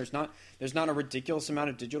done. There's not a ridiculous amount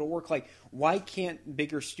of digital work. Like, why can't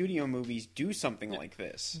bigger studio movies do something like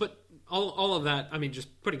this? But all of that, I mean,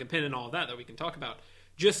 just putting a pin in all of that we can talk about,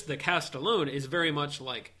 just the cast alone is very much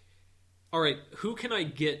like, all right, who can I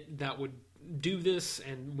get that would do this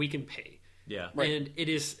and we can pay? Yeah. Right. And it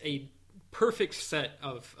is a perfect set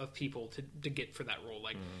of people to get for that role.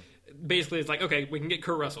 Like, basically, it's like, okay, we can get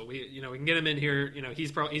Kurt Russell. We can get him in here.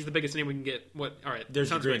 He's the biggest name we can get. All right, There's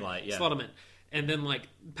the sounds green great. light, yeah. Slot him in. And then like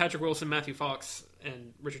Patrick Wilson, Matthew Fox,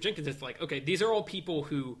 and Richard Jenkins. It's like, okay, these are all people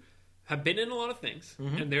who have been in a lot of things,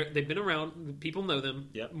 and they've been around. People know them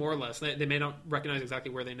Yep. more or less. They may not recognize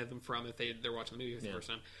exactly where they know them from if they're watching the movie for the first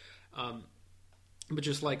time. But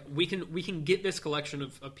just like we can get this collection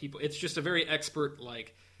of people. It's just a very expert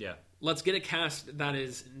like. Yeah. Let's get a cast that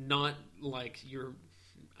is not like your,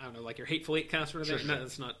 I don't know, like your Hateful Eight cast or whatever. Sure. No,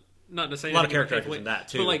 it's not to say A lot of anything about character Hateful actors in Eight. that,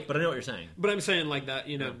 too. But like, But I know what you're saying. but I'm saying like that,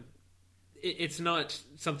 it's not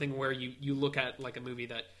something where you look at like a movie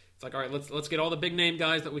that it's like, all right, let's get all the big name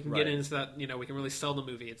guys that we can get Right. in so that we can really sell the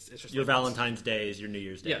movie. It's just Your like, Valentine's Days, your New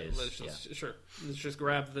Year's yeah, Days. sure. Let's just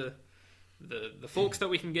grab the folks that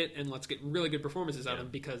we can get, and let's get really good performances out of him,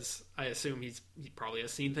 because I assume he probably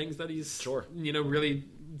has seen things that he's Sure. really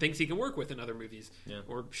thinks he can work with in other movies Yeah.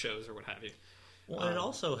 or shows or what have you. Well, and it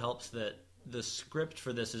also helps that the script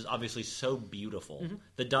for this is obviously so beautiful. Mm-hmm.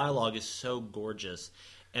 The dialogue is so gorgeous.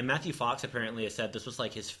 And Matthew Fox apparently has said this was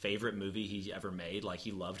like his favorite movie he ever made. Like,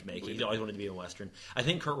 he loved making it. He always wanted to be a Western. I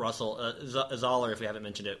think Kurt Russell, Zoller, if we haven't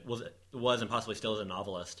mentioned it, was and possibly still is a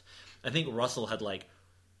novelist. I think Russell had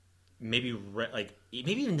maybe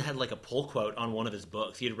even had like a pull quote on one of his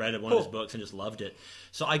books. He had read one of his books and just loved it.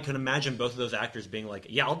 So I can imagine both of those actors being like,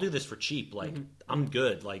 yeah, I'll do this for cheap. Like, I'm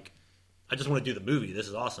good. Like, I just want to do the movie. This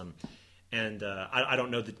is awesome. And I don't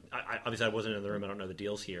know obviously I wasn't in the room. I don't know the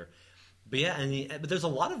deals here. But yeah, but there's a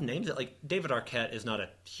lot of names that, like, David Arquette is not a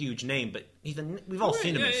huge name, but we've all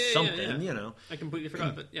seen him in something, I completely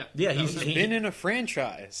forgot, but yeah. Yeah, That he's was- Been in a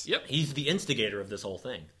franchise. Yep. he's the instigator of this whole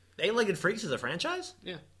thing. Eight-Legged Freaks is a franchise?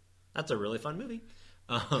 Yeah. That's a really fun movie.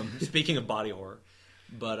 Speaking of body horror,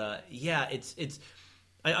 but yeah,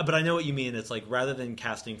 but I know what you mean. It's like, rather than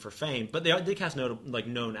casting for fame, but they cast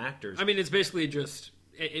known actors. I mean, it's basically just.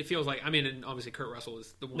 It feels like, I mean, and obviously Kurt Russell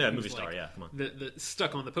is the one who's movie star, like yeah, come on. the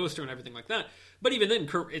stuck on the poster and everything like that. But even then,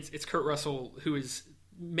 it's Kurt Russell who is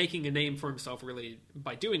making a name for himself really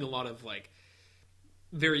by doing a lot of like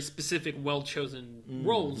very specific, well chosen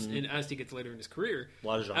roles as he gets later in his career, A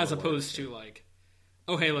lot of genre as work, opposed to like,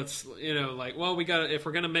 oh hey, let's well, we got if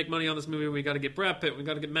we're gonna make money on this movie, we got to get Brad Pitt, we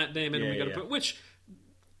got to get Matt Damon, and we got to put, which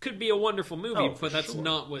could be a wonderful movie, but that's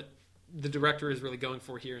not what the director is really going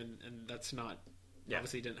for here, and that's not. Yeah.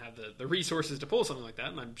 Obviously, he didn't have the resources to pull something like that,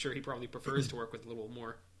 and I'm sure he probably prefers to work with a little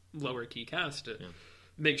more lower key cast to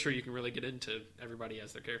make sure you can really get into everybody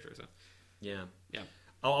as their character. So, yeah. yeah.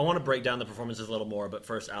 I want to break down the performances a little more, but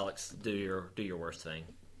first, Alex, do your worst thing.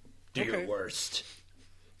 Do your Okay. worst.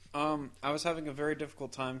 I was having a very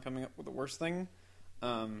difficult time coming up with the worst thing.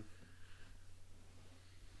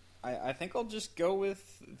 I think I'll just go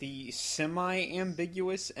with the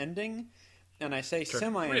semi-ambiguous ending. And I say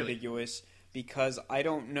semi-ambiguous because I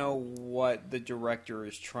don't know what the director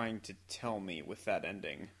is trying to tell me with that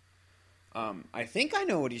ending. I think I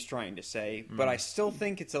know what he's trying to say, but I still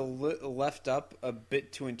think it's left up a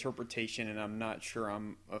bit to interpretation, and I'm not sure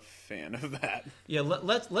I'm a fan of that. Yeah,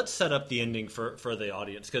 let's set up the ending for the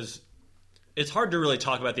audience, because it's hard to really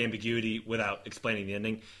talk about the ambiguity without explaining the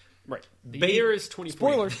ending. Right. The year is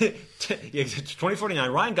 2049. Spoiler. Yeah, it's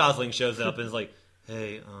 2049. Ryan Gosling shows up and is like,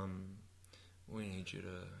 "Hey, we need you to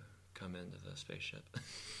come into the spaceship."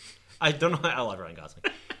 I don't know. I love Ryan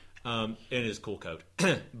Gosling in his cool coat,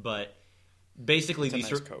 but basically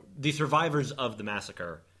the survivors of the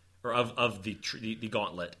massacre, or of the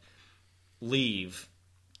gauntlet, leave,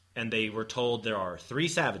 and they were told there are 3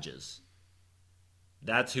 savages.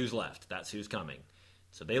 That's who's left. That's who's coming.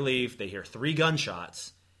 So they leave. They hear 3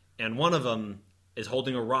 gunshots, and one of them is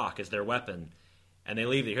holding a rock as their weapon. And they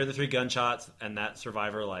leave. They hear the 3 gunshots, and that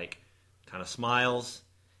survivor kind of smiles.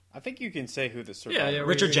 I think you can say who the survivor. Yeah,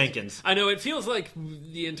 Richard Jenkins. I know it feels like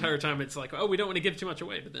the entire time it's like, oh, we don't want to give too much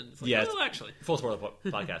away, but then it's like, well, actually, full spoiler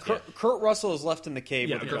podcast. Kurt Russell is left in the cave.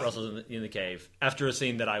 Yeah, Kurt Russell's in the cave after a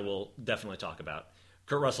scene that I will definitely talk about.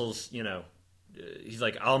 Kurt Russell's, he's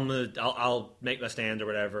like, I'll make my stand or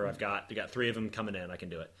whatever. You got 3 of them coming in. I can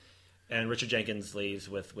do it. And Richard Jenkins leaves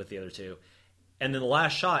with the other 2. And then the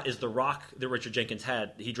last shot is the rock that Richard Jenkins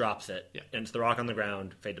had. He drops it, and it's the rock on the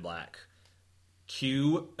ground. Fade to black.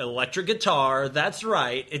 Cue electric guitar. That's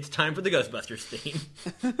right. It's time for the Ghostbusters theme.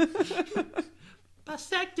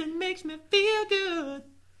 Bisecting makes me feel good.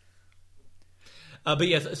 But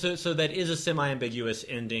yes, so that is a semi-ambiguous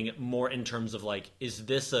ending, more in terms of is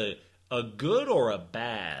this a good or a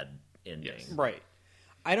bad ending? Yes. Right.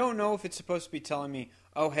 I don't know if it's supposed to be telling me,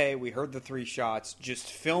 oh, hey, we heard the 3 shots. Just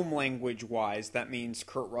film language-wise, that means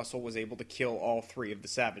Kurt Russell was able to kill all 3 of the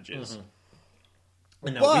savages. Mm-hmm.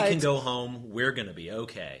 And now we can go home. We're going to be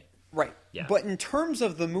okay. Right. Yeah. But in terms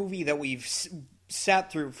of the movie that we've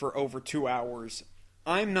sat through for over 2 hours,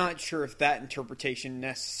 I'm not sure if that interpretation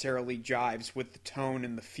necessarily jives with the tone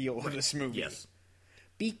and the feel of this movie. Yes.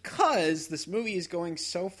 Because this movie is going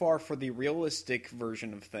so far for the realistic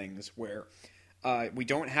version of things where we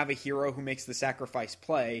don't have a hero who makes the sacrifice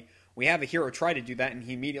play. We have a hero try to do that, and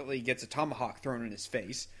he immediately gets a tomahawk thrown in his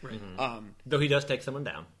face. Right. Mm-hmm. Though he does take someone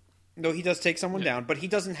down. No, he does take someone down, but he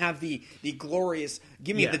doesn't have the glorious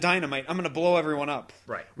 "give me the dynamite, I'm going to blow everyone up."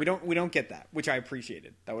 Right. We don't get that, which I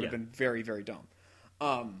appreciated. That would have been very, very dumb.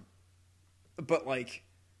 But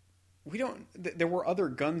we don't. There were other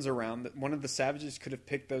guns around that one of the savages could have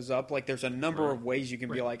picked those up. There's a number of ways you can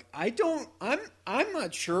be like, I'm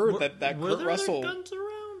not sure that were Kurt there Russell other guns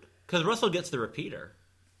around, because Russell gets the repeater,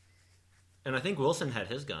 and I think Wilson had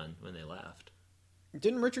his gun when they left.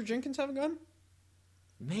 Didn't Richard Jenkins have a gun?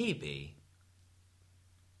 Maybe.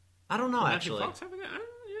 I don't know. Matthew actually, Fox have a gun?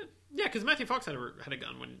 Yeah, because Matthew Fox had a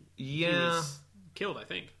gun when he Yeah. was killed, I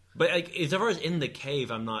think. but as far as in the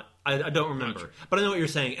cave, I'm not. I don't remember. Not sure. But I know what you're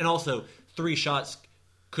saying. And also, 3 shots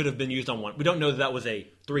could have been used on one. We don't know that was a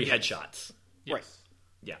 3 headshots. Yes. Right.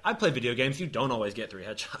 Yeah, I play video games. You don't always get 3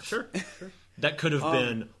 headshots. Sure. That could have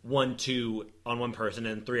been 1, 2 on one person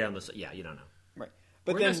and 3 on the. Yeah, you don't know. Right.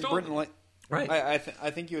 But We're then, missed all of Britton, it. Right.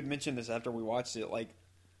 I think you had mentioned this after we watched it.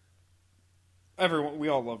 We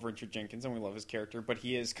all love Richard Jenkins and we love his character, but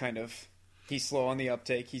he is he's slow on the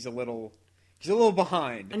uptake. He's a little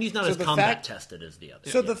behind, And he's not as combat tested as the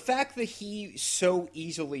others. So the fact that he so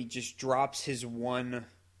easily just drops his one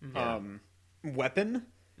weapon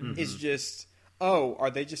is just, are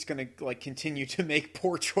they just going to continue to make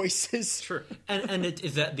poor choices? Sure. and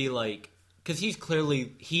is that the because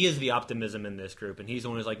he is the optimism in this group, and he's the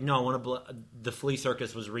one who's like, no, I want to. The flea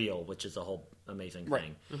circus was real, which is a whole amazing thing.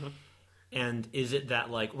 Right. Mm-hmm. And is it that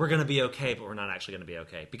we're going to be okay, but we're not actually going to be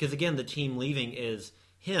okay? Because again, the team leaving is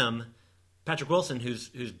him, Patrick Wilson, who's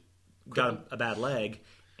got a bad leg,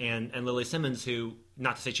 and Lily Simmons, who,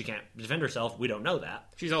 not to say she can't defend herself, we don't know that.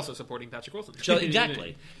 She's also supporting Patrick Wilson.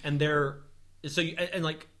 Exactly. And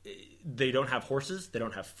they don't have horses, they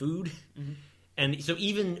don't have food. Mm-hmm. And so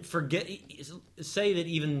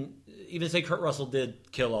say Kurt Russell did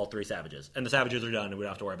kill all 3 savages, and the savages are done, and we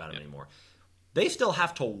don't have to worry about it anymore. They still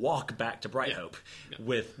have to walk back to Bright Hope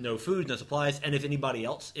with no food, no supplies, and if any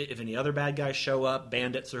other bad guys show up,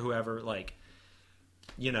 bandits or whoever,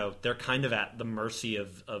 they're kind of at the mercy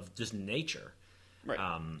of just nature. Right.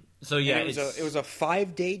 So yeah, it was a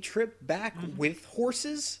 5-day trip back with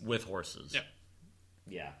horses. With horses.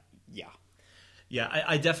 Yeah. Yeah.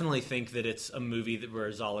 I definitely think that it's a movie where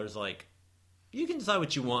Zoller's like, you can decide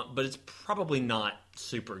what you want, but it's probably not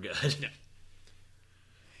super good.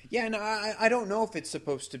 Yeah, and I don't know if it's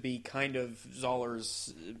supposed to be kind of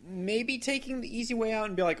Zoller's maybe taking the easy way out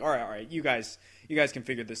and be like, all right, you guys can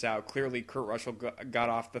figure this out. Clearly, Kurt Russell got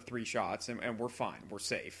off the 3 shots, and we're fine, we're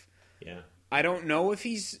safe. Yeah. I don't know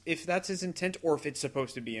if that's his intent or if it's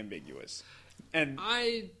supposed to be ambiguous. And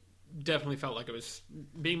I definitely felt like it was,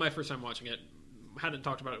 being my first time watching it, hadn't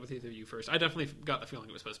talked about it with either of you first. I definitely got the feeling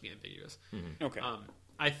it was supposed to be ambiguous. okay,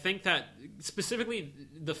 I think that specifically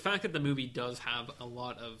the fact that the movie does have a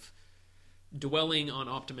lot of dwelling on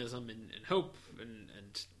optimism and hope and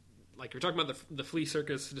like you're talking about the flea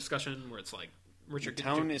circus discussion where it's like Richard the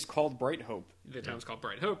town is called Bright Hope, the town's called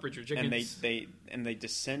Bright Hope. Richard Jenkins, and they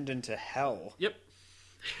descend into hell. Yep.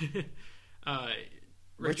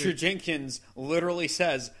 Richard Jenkins literally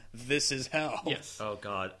says, "This is hell." Yes. Oh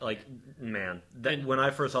God! Like, man, when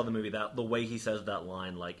I first saw the movie, that the way he says that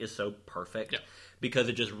line, like, is so perfect. Yeah. Because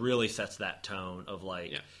it just really sets that tone of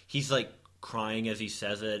like he's like crying as he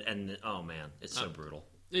says it, and oh man, it's so brutal.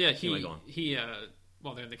 Yeah. He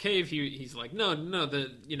while they're in the cave, he's like, no,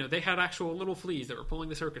 they had actual little fleas that were pulling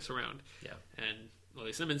the circus around. Yeah. And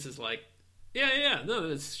Lily Simmons is like, yeah, no,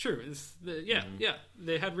 it's true. Yeah,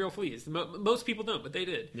 they had real fleas. Most people don't, but they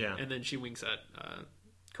did. Yeah. And then she winks at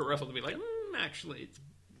Kurt Russell to be like, actually, it's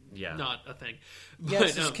not a thing. But, Yeah,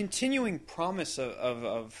 it's this continuing promise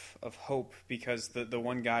of hope because the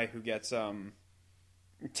one guy who gets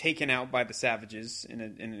taken out by the savages in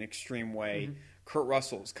an extreme way, Kurt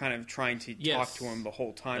Russell's kind of trying to talk to him the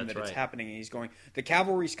whole time That's that it's right. happening, and he's going, "The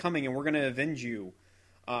cavalry's coming, and we're going to avenge you."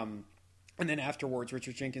 And then afterwards,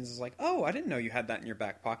 Richard Jenkins is like, "Oh, I didn't know you had that in your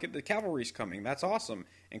back pocket. The cavalry's coming. That's awesome."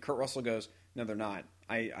 And Kurt Russell goes, "No, they're not.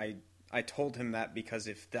 I told him that because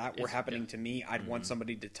if that were happening to me, I'd want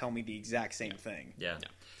somebody to tell me the exact same thing." Yeah.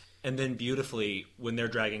 And then beautifully, when they're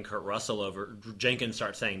dragging Kurt Russell over, Jenkins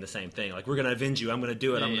starts saying the same thing. Like, we're going to avenge you. I'm going to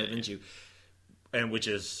do it. I'm going to avenge you. And which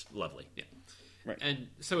is lovely. Yeah. Right. And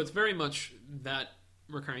so it's very much that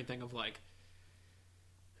recurring thing of like,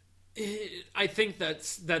 I think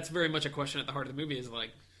that's very much a question at the heart of the movie is like,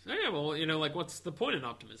 oh yeah, well, like what's the point in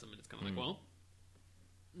optimism? And it's kind of like, well,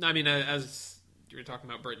 I mean, as you were talking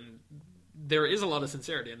about Burton, there is a lot of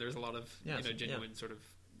sincerity and there's a lot of genuine sort of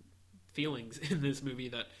feelings in this movie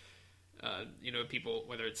that people,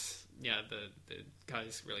 whether it's the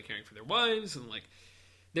guys really caring for their wives and like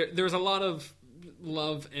there's a lot of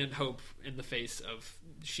love and hope in the face of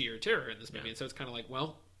sheer terror in this movie, and so it's kind of like,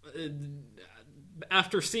 well,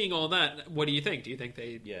 after seeing all that, what do you think? Do you think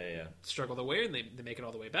they struggle their way and they make it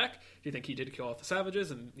all the way back? Do you think he did kill off the savages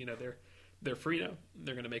and they're free now,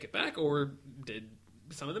 they're going to make it back, or did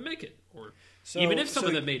some of them make it, or even if some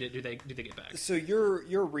of them made it, do they get back? So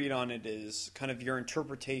your read on it is kind of your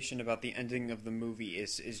interpretation about the ending of the movie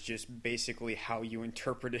is just basically how you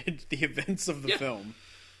interpreted the events of the film.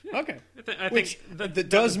 Yeah. Okay, I think that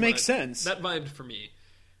does make sense. That vibed for me,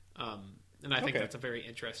 and I think that's a very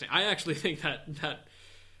interesting. I actually think that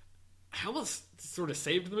almost sort of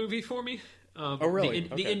saved the movie for me. Oh, really?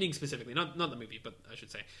 The ending specifically, not the movie, but I should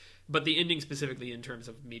say, but the ending specifically in terms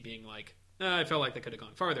of me being like, I felt like they could have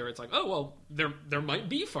gone farther. It's like, oh well, there might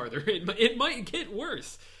be farther. It might get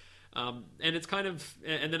worse, and it's kind of,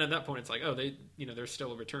 and then at that point, it's like, oh, there's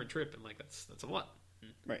still a return trip, and like that's a lot,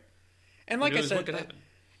 right? And like I said, what could happen?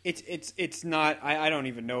 It's not. I don't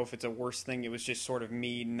even know if it's a worse thing. It was just sort of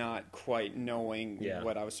me not quite knowing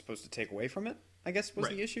what I was supposed to take away from it, I guess was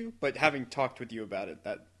the issue. But having talked with you about it,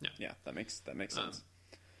 that makes sense.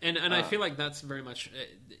 And I feel like that's very much,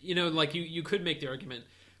 like you could make the argument.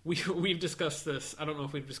 We've discussed this. I don't know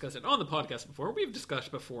if we've discussed it on the podcast before. We've discussed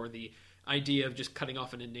before the idea of just cutting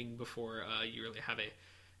off an ending before you really have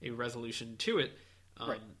a resolution to it.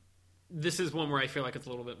 Right. This is one where I feel like it's a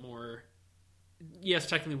little bit more. Yes,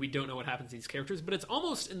 technically we don't know what happens to these characters, but it's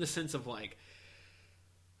almost in the sense of like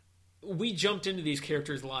we jumped into these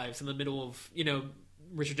characters' lives in the middle of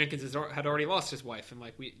Richard Jenkins had already lost his wife, and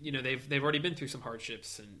like they've already been through some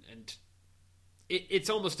hardships, and it's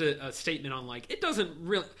almost a statement on like it doesn't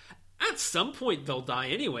really. At some point they'll die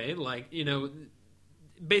anyway. Like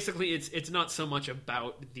basically it's not so much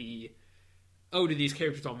about do these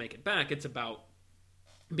characters all make it back? It's about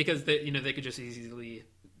because they could just easily.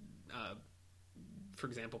 For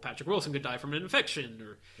example, Patrick Wilson could die from an infection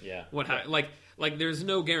or like there's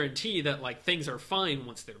no guarantee that like things are fine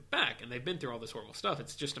once they're back and they've been through all this horrible stuff.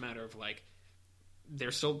 It's just a matter of like they're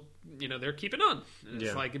still they're keeping on. And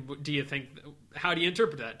it's like, do you think? How do you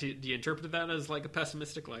interpret that? Do you interpret that as like a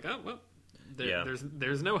pessimistic, like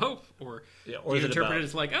there's no hope, or do you interpret it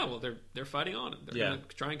as like they're fighting on and they're going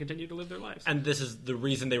to try and continue to live their lives? And this is the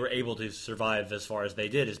reason they were able to survive as far as they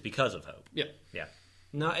did is because of hope. Yeah.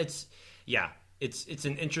 No, It's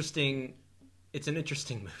an interesting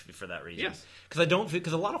movie for that reason. Yes,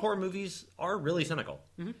 because a lot of horror movies are really cynical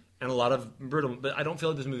and a lot of brutal. But I don't feel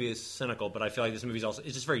like this movie is cynical. But I feel like this movie is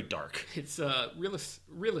just very dark. It's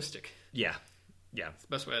realistic. Yeah, Yeah. It's the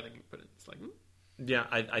best way I think I can put it. It's like, Yeah,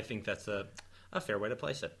 I think that's a fair way to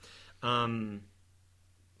place it.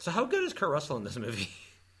 So how good is Kurt Russell in this movie?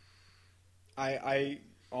 I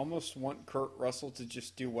almost want Kurt Russell to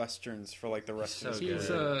just do westerns for like the rest of his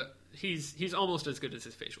career. he's almost as good as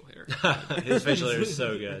his facial hair. His facial hair is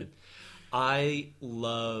so good. I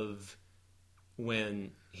love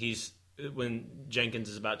when Jenkins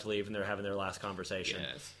is about to leave and they're having their last conversation.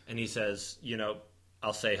 Yes. And he says,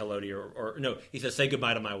 I'll say hello to your, or no, he says, say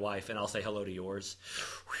goodbye to my wife and I'll say hello to yours.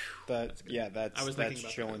 That's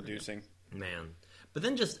chill-inducing. Man. But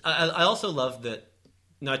then I also love that,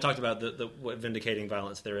 I talked about what vindicating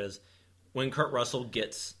violence there is. When Kurt Russell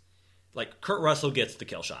gets the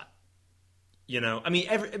kill shot. I mean,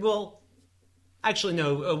 actually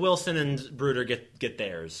no, Wilson and Bruder get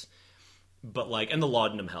theirs. But and the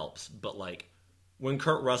laudanum helps. But when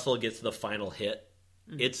Kurt Russell gets the final hit,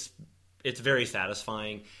 it's very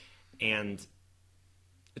satisfying. And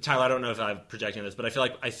Tyler, I don't know if I'm projecting this, but I feel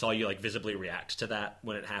like I saw you visibly react to that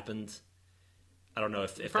when it happened. I don't know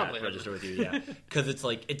if that registered with you, yeah. Because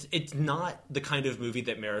it's not the kind of movie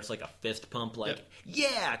that merits a fist pump,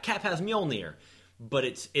 yeah, Cap has Mjolnir. But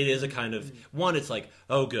it is a kind of one. It's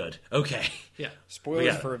oh, good, okay, yeah.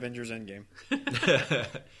 Spoilers for Avengers Endgame.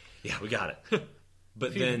 Yeah, we got it.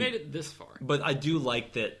 But You've made it this far. But I do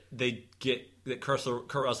like that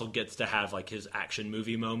Kurt Russell gets to have his action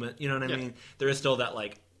movie moment. You know what I mean? There is still that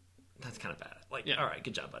that's kind of bad. All right,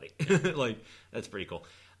 good job, buddy. That's pretty cool.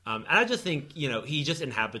 And I just think he just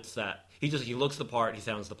inhabits that. He looks the part, he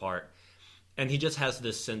sounds the part, and he just has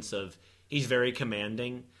this sense of he's very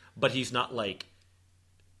commanding, but he's not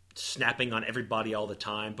snapping on everybody all the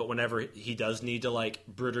time. But whenever he does need to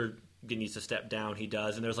Bruder needs to step down, he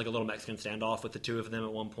does. And there's a little Mexican standoff with the two of them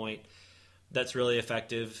at one point that's really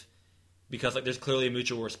effective because there's clearly a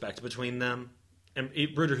mutual respect between them. And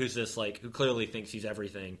Bruder, who's this who clearly thinks he's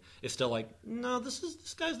everything, is still no,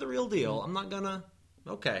 this guy's the real deal. I'm not gonna.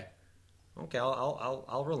 Okay,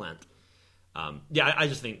 I'll relent. I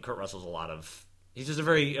just think Kurt Russell's he's just a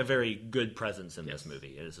very good presence in this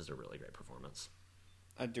movie. It is just a really great performance.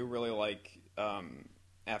 I do really like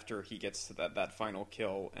after he gets to that final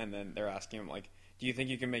kill, and then they're asking him do you think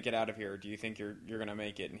you can make it out of here? Do you think you're gonna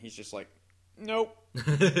make it? And he's just nope.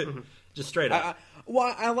 Just straight up.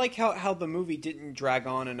 I like how the movie didn't drag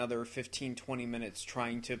on another 15-20 minutes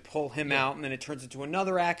trying to pull him out, and then it turns into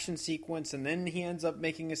another action sequence, and then he ends up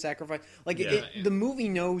making a sacrifice. The movie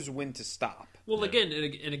knows when to stop. Well, again,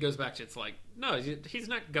 and it goes back to no, he's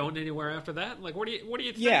not going anywhere after that. What do you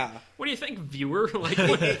think? Yeah. What do you think, viewer?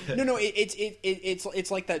 No,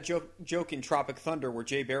 it's like that joke in Tropic Thunder where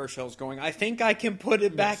Jay Baruchel's going, I think I can put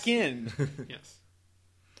it back in. Yes.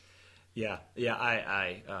 Yeah,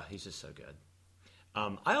 he's just so good.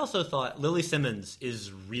 I also thought Lily Simmons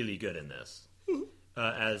is really good in this.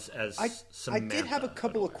 As Samantha, I did have a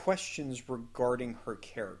couple of questions regarding her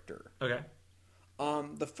character. Okay.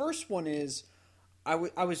 The first one is, I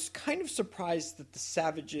was kind of surprised that the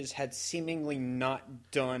Savages had seemingly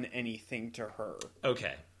not done anything to her.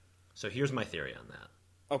 Okay, so here's my theory on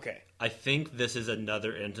that. Okay. I think this is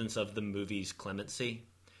another instance of the movie's clemency,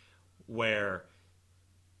 where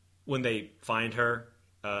when they find her,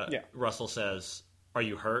 Russell says, "Are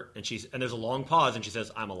you hurt?" And there's a long pause, and she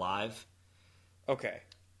says, "I'm alive." Okay.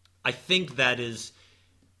 I think that is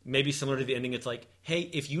maybe similar to the ending. It's hey,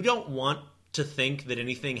 if you don't want to think that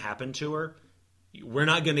anything happened to her, we're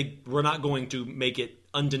not going to make it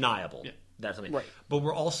undeniable. Yeah. That's something. Right. But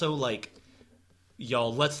we're also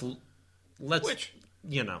y'all, let's which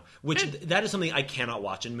that is something I cannot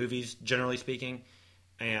watch in movies, generally speaking,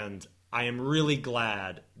 and I am really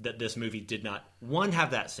glad that this movie did not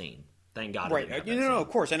have that scene. Thank God. Right. No, of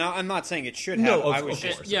course. And I'm not saying it should have. No, I was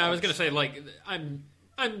going to say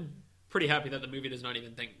I'm pretty happy that the movie does not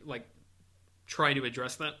even think try to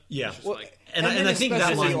address that. Yeah. Well, and I think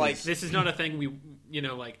that line this is not a thing we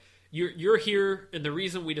you're here, and the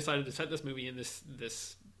reason we decided to set this movie in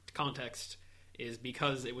this context is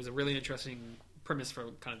because it was a really interesting premise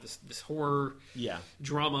for kind of this horror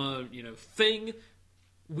drama thing.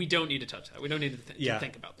 We don't need to touch that. We don't need to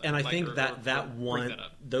think about that. And I think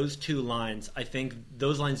those two lines, I think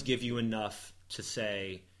those lines give you enough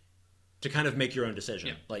to kind of make your own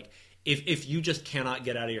decision. Yeah. If you just cannot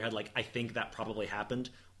get out of your head, I think that probably happened,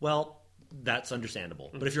 well, that's understandable.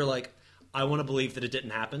 Mm-hmm. But if you're I want to believe that it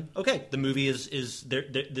didn't happen, okay, the movie is there.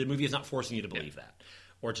 The movie is not forcing you to believe that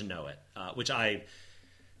or to know it, which I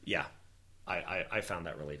found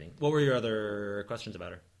that relieving. What were your other questions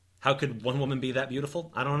about her? How could one woman be that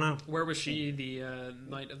beautiful? I don't know. Where was she the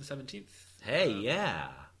night of the 17th? Hey, yeah.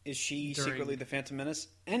 Is she secretly the Phantom Menace?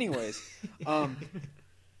 Anyways,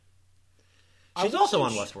 She's also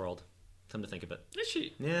on Westworld. Come to think of it. Is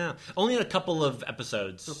she? Yeah. Only in a couple of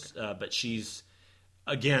episodes, but she's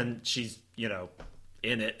in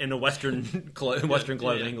it, in a Western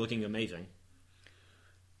clothing, looking amazing.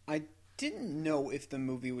 I didn't know if the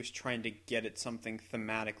movie was trying to get at something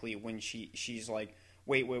thematically when she's like,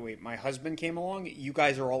 wait, my husband came along? You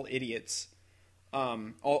guys are all idiots.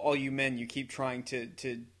 All you men, you keep trying to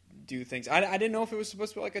do things. I didn't know if it was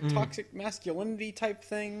supposed to be like a toxic masculinity type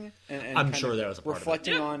thing. And I'm sure there was a part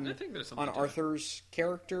reflecting of it. on Arthur's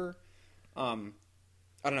character. I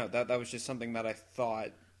don't know. That was just something that I thought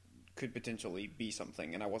could potentially be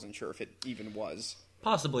something, and I wasn't sure if it even was.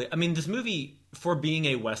 Possibly. I mean, this movie, for being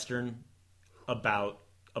a Western about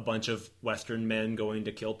a bunch of Western men going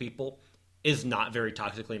to kill people, is not very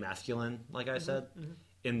toxically masculine, like I said,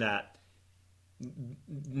 in that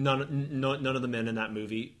none of the men in that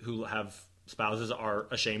movie who have spouses are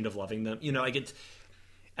ashamed of loving them. You know, I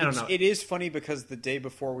don't know. It is funny because the day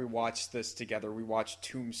before we watched this together, we watched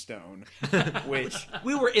Tombstone, which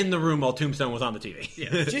we were in the room while Tombstone was on the TV.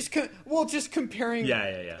 Yeah. just comparing.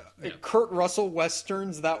 Yeah. Kurt Russell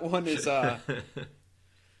westerns. That one is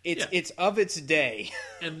it's of its day,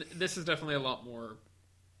 and this is definitely a lot more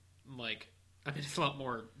it's a lot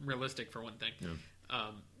more realistic for one thing.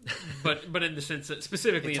 Yeah. But in the sense that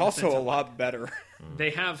specifically, it's also a lot better. They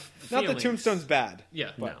have not feelings. that Tombstone's bad.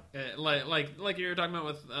 Yeah, no. Like you were talking about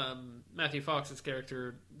with Matthew Fox's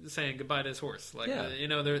character saying goodbye to his horse. Like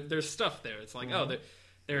there's stuff there. It's like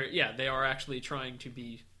they are actually trying to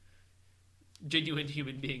be genuine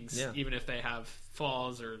human beings, even if they have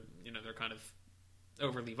flaws or they're kind of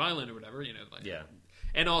overly violent or whatever.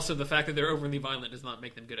 And also the fact that they're overly violent does not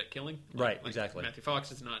make them good at killing. Right, exactly. Matthew Fox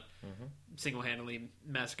does not single-handedly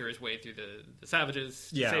massacre his way through the savages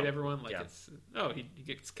to save everyone. He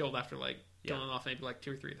gets killed after killing off maybe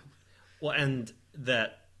 2 or 3 of them. Well, and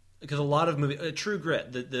that because a lot of movies, True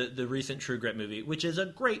Grit, the recent True Grit movie, which is a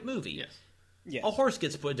great movie. Yes. A horse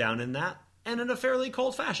gets put down in that, and in a fairly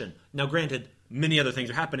cold fashion. Now, granted, many other things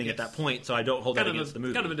are happening at that point, so I don't hold that against the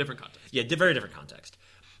movie. Kind of a different context. Yeah, very different context.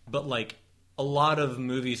 But a lot of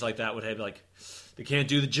movies like that would have they can't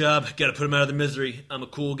do the job, gotta put them out of their misery, I'm a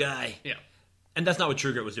cool guy. Yeah. And that's not what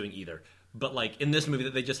True Grit was doing either. But in this movie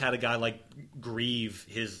that they just had a guy grieve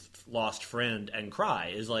his lost friend and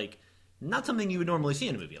cry is not something you would normally see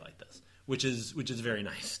in a movie like this, which is very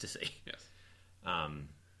nice to see. Yes.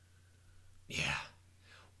 Yeah.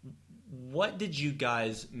 What did you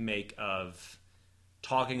guys make of,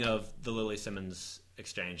 talking of the Lily Simmons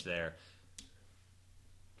exchange there,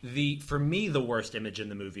 for me, the worst image in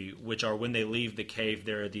the movie, which are when they leave the cave,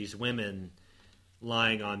 there are these women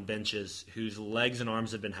lying on benches whose legs and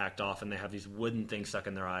arms have been hacked off, and they have these wooden things stuck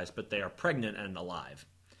in their eyes, but they are pregnant and alive.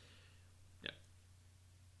 Yeah.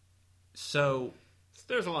 So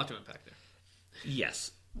there's a lot to unpack there.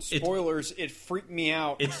 Yes. Spoilers, it freaked me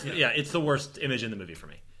out. It's the worst image in the movie for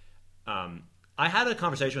me. I had a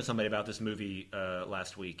conversation with somebody about this movie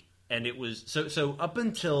last week, and it was so up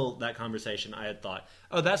until that conversation, I had thought,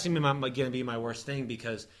 oh, that's going to be my worst thing,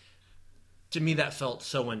 because to me that felt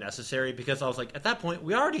so unnecessary, because I was like, at that point,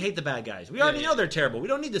 we already hate the bad guys. We already know they're terrible. We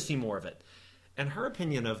don't need to see more of it. And her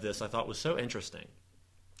opinion of this I thought was so interesting.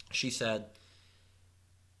 She said,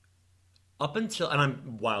 up until, and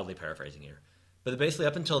I'm wildly paraphrasing here, but basically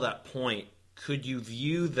up until that point, could you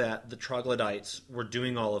view that the troglodytes were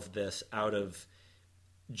doing all of this out of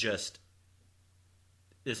just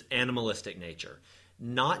this animalistic nature?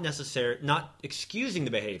 Not excusing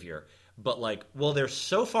the behavior, but they're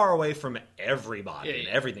so far away from everybody and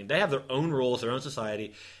everything. They have their own rules, their own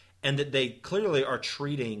society, and that they clearly are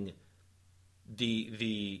treating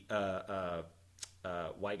the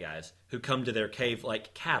white guys who come to their cave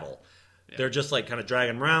like cattle. Yeah. They're just kind of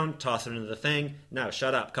dragging them around, tossing them into the thing. No,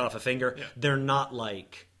 shut up, cut off a finger. Yeah. They're not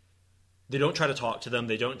they don't try to talk to them.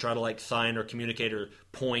 They don't try to sign or communicate or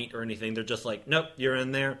point or anything. They're just nope, you're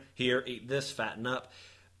in there. Here, eat this, fatten up.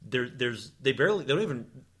 They don't even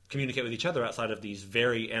communicate with each other outside of these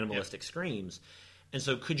very animalistic screams. And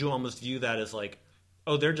so could you almost view that as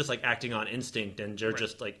oh, they're just acting on instinct and they're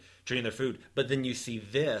just treating their food. But then you see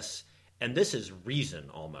this, and this is reason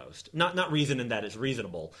almost. Not reason in that it's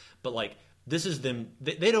reasonable, but this is them.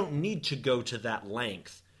 They don't need to go to that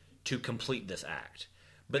length to complete this act.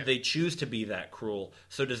 But they choose to be that cruel.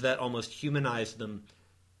 So does that almost humanize them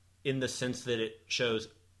in the sense that it shows,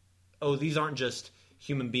 oh, these aren't just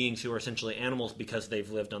human beings who are essentially animals because they've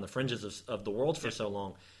lived on the fringes of the world for so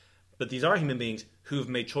long, but these are human beings who have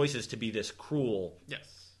made choices to be this cruel,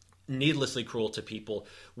 needlessly cruel to people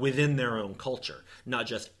within their own culture, not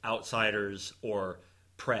just outsiders or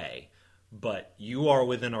prey. but you are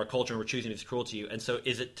within our culture and we're choosing to be cruel to you. And so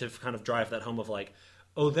is it to kind of drive that home of like,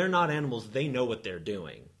 oh, they're not animals, they know what they're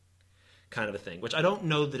doing, kind of a thing, which I don't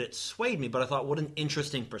know that it swayed me, but I thought what an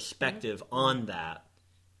interesting perspective on that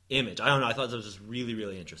image. I don't know, I thought that was just really,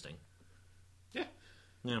 really interesting.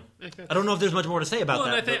 Yeah. I don't know if there's much more to say about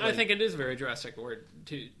that. I think it is very drastic, or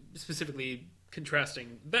to specifically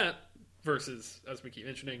contrasting that versus, as we keep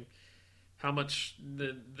mentioning, how much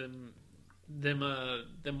them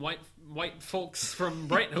white folks from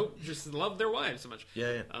Bright Hope just love their wives so much.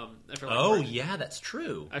 Yeah. I feel like that's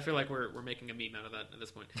true. I feel like we're making a meme out of that at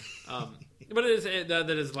this point. But that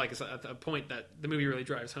is like a point that the movie really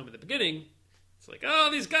drives home at the beginning. It's like, oh,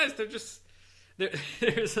 these guys, they're just but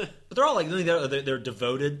they're all like they're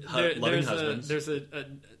devoted, loving husbands. This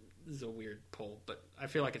is a weird poll, but I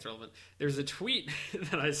feel like it's relevant. There's a tweet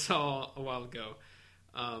that I saw a while ago.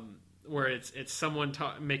 Where it's someone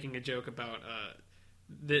making a joke about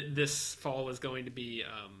this fall is going to be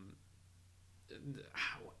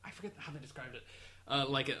I forget how they described it,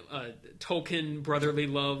 like a Tolkien brotherly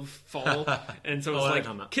love fall, and so it's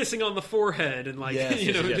like kissing on the forehead and like yes,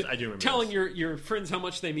 I do remember telling your friends how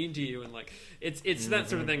much they mean to you, and like it's that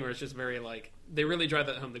sort of thing where it's just very like they really drive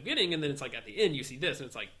that home at the beginning, and then it's like at the end you see this and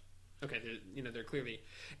it's like okay, they're clearly,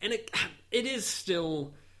 and it is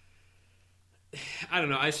still. I don't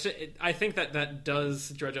know. I think that does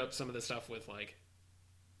dredge up some of the stuff with like,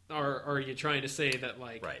 are you trying to say that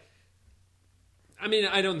like? Right. I mean,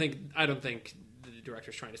 I don't think the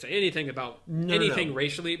director's trying to say anything about anything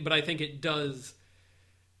racially, but I think it does.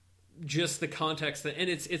 Just the context and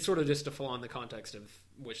it's sort of just to fall on the context of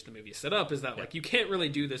which the movie is set up is that like you can't really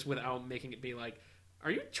do this without making it be like,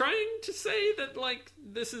 are you trying to say that like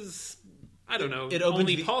this is? I don't know. It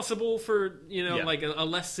only possible for like a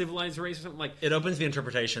less civilized race or something like. It opens the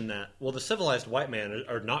interpretation that the civilized white man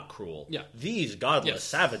are not cruel. Yeah. These godless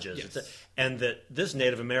savages, and that this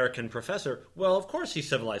Native American professor, well, of course he's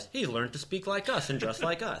civilized. He's learned to speak like us and dress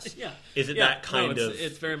like us. Is it that kind of?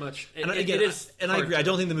 It's very much. It is. And I agree. I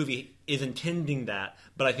don't think the movie is intending that,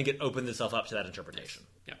 but I think it opens itself up to that interpretation.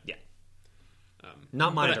 Yes. Yeah.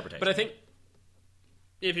 Not my interpretation. But I think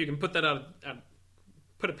if you can put that out.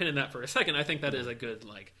 Put a pin in that for a second. I think that is a good,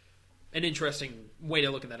 like, an interesting way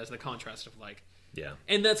to look at that as the contrast of, like... Yeah.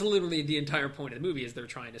 And that's literally the entire point of the movie is they're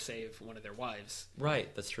trying to save one of their wives.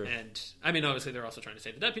 Right, that's true. And, I mean, obviously they're also trying to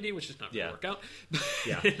save the deputy, which is not going to work out.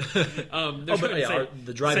 Yeah.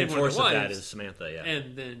 The driving force of that is Samantha, yeah.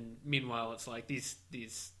 And then, meanwhile, it's like this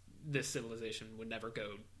civilization would never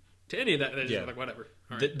go to any of that. They're just like, whatever.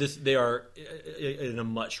 Right. They are, in a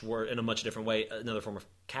much different way, another form of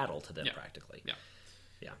cattle to them, practically. Yeah.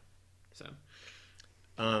 Yeah. So,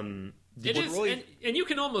 it is, and you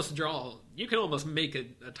can almost make a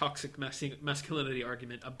toxic masculinity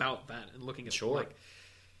argument about that, and looking at like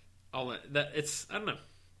all that. It's I don't know,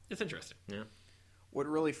 it's interesting. Yeah. What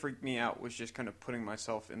really freaked me out was just kind of putting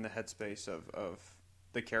myself in the headspace of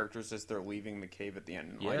the characters as they're leaving the cave at the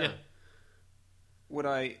end. Yeah. Would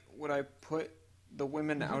I put the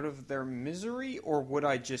women out of their misery, or would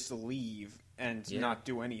I just leave and not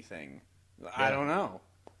do anything? I don't know.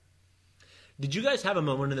 Did you guys have a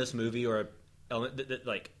moment in this movie or an element that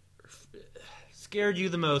like scared you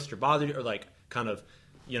the most or bothered you or like kind of,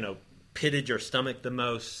 pitted your stomach the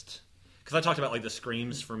most? Because I talked about like the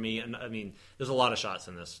screams for me, and I mean, there's a lot of shots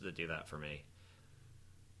in this that do that for me.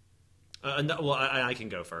 I can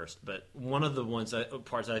go first, but one of the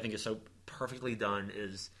parts that I think is so perfectly done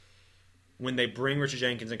is when they bring Richard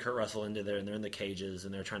Jenkins and Kurt Russell into there, and they're in the cages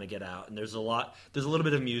and they're trying to get out, and there's a little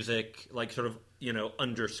bit of music, like sort of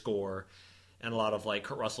underscore. And a lot of like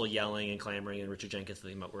Kurt Russell yelling and clamoring, and Richard Jenkins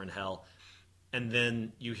thinking about we're in hell. And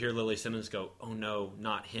then you hear Lily Simmons go, "Oh no,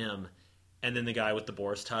 not him!" And then the guy with the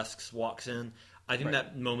boar's tusks walks in. I think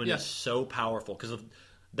that moment is so powerful because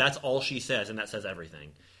that's all she says, and that says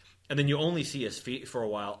everything. And then you only see his feet for a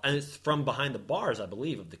while, and it's from behind the bars, I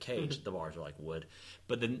believe, of the cage. Mm-hmm. The bars are like wood,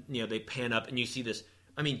 but then they pan up, and you see this.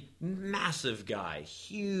 I mean, massive guy,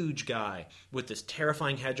 huge guy with this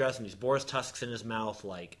terrifying headdress and these boar's tusks in his mouth,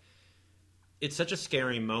 like. It's such a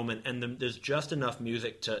scary moment, and there's just enough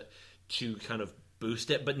music to kind of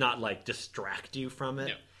boost it, but not like distract you from it.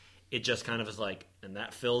 Yeah. It just kind of is like, and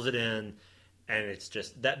that fills it in, and it's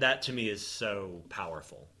just that to me is so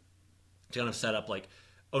powerful to kind of set up like,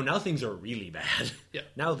 oh, now things are really bad. Yeah.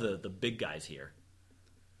 Now the big guy's here.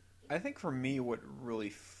 I think for me, what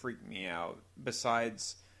really freaked me out,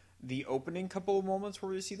 besides the opening couple of moments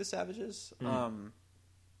where we see the savages.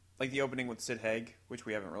 Like the opening with Sid Haig, which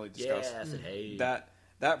we haven't really discussed. Yeah, Sid Haig.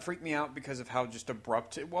 That freaked me out because of how just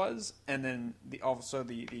abrupt it was, and then the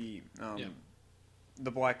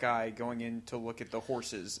black guy going in to look at the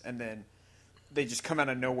horses, and then they just come out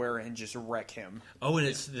of nowhere and just wreck him. Oh, and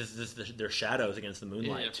it's their shadows against the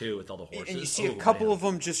moonlight Yeah. too, with all the horses. And you see a couple of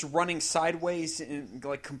them just running sideways in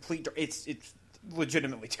like complete. It's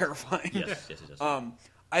legitimately terrifying. Yes, it does.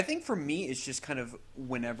 I think for me, it's just kind of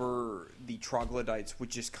whenever the troglodytes would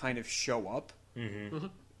just kind of show up. Mm-hmm.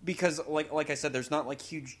 Because, like I said, there's not like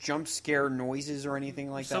huge jump scare noises or anything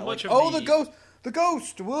like So that. much Like, of the ghost, the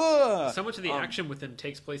ghost. Whoa! So much of the action with them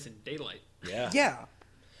takes place in daylight. Yeah.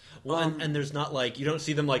 Well, and there's not like you don't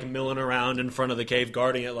see them like milling around in front of the cave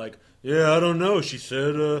guarding it. Like, yeah, I don't know. She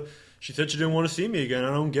said she didn't want to see me again. I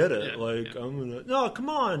don't get it. I'm gonna. No, come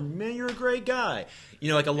on, man. You're a great guy. You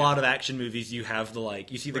know, like a lot of action movies, you have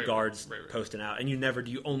you see the guards posting out, and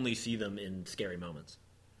you only see them in scary moments.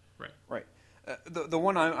 Right. The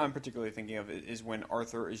one I'm particularly thinking of is when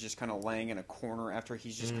Arthur is just kind of laying in a corner after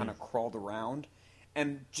he's just kind of crawled around,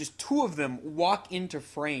 and just two of them walk into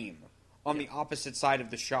frame on the opposite side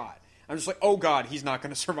of the shot. I'm just like, oh god, he's not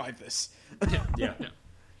going to survive this. Yeah.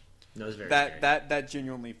 No, it's very scary. That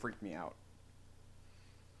genuinely freaked me out.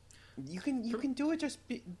 You can do it just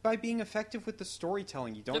by being effective with the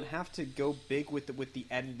storytelling. You don't have to go big with the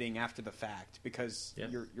editing after the fact because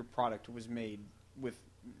your product was made with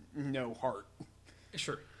no heart.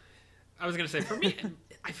 Sure. I was going to say, for me,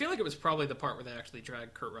 I feel like it was probably the part where they actually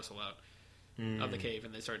drag Kurt Russell out of the cave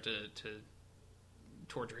and they start to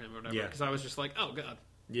torture him or whatever. Yeah. Because I was just like, oh god.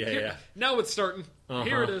 Yeah. Now it's starting.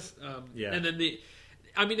 Here it is. Yeah. And then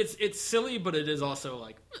it's silly, but it is also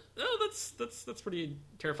like, oh, that's pretty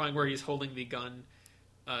terrifying. Where he's holding the gun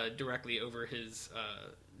directly over his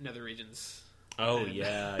nether regions. Oh,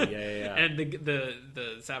 yeah. And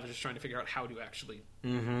the savage is trying to figure out how to actually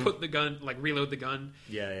put the gun, like reload the gun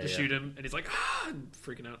to shoot him, and he's like, and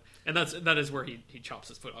freaking out. And that is where he chops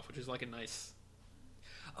his foot off, which is like a nice.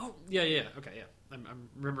 Oh yeah, okay, yeah. I'm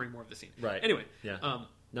remembering more of the scene. Right. Anyway, yeah.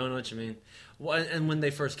 No, I know what you mean. Well, and when they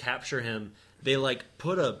first capture him, they like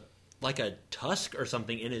put a tusk or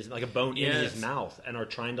something in his a bone in his mouth, and are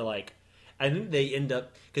trying to like. I think they end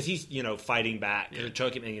up because he's fighting back because they're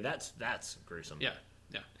choking him. That's gruesome. Yeah.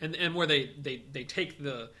 And where they take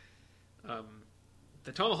the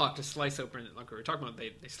tomahawk to slice open, like we were talking about,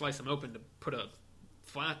 they slice him open to put a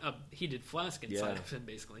heated flask inside of him,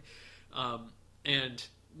 basically. And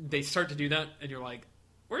they start to do that, and you're like,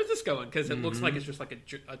 where's this going? Because it looks like it's just like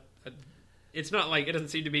a it's not like, it doesn't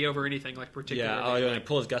seem to be over anything like particular. Yeah, you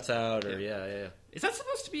pull his guts out, or yeah. Is that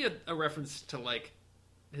supposed to be a reference to like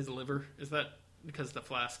his liver? Is that because the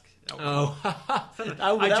flask? Oh,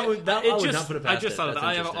 I would not put it past I just thought of that.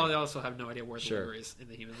 I also have no idea where the liver is in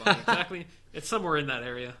the human body exactly. It's somewhere in that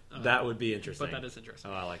area. That would be interesting. But that is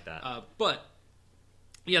interesting. Oh, I like that. But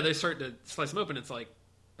yeah, they start to slice them open. It's like,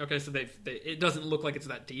 okay, so it doesn't look like it's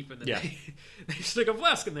that deep, and then they stick a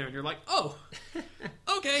flask in there, and you're like, oh,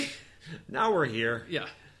 okay. Now we're here.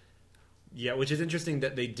 Yeah, which is interesting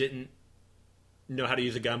that they didn't know how to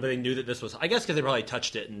use a gun, but they knew that this was. I guess because they probably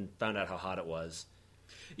touched it and found out how hot it was.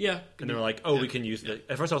 Yeah, and they were like, "Oh, we can use the."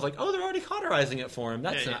 At first, I was like, "Oh, they're already cauterizing it for him."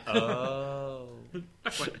 That's not. Oh,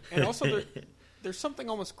 and also there's something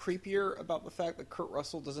almost creepier about the fact that Kurt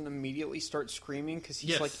Russell doesn't immediately start screaming because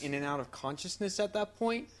he's like in and out of consciousness at that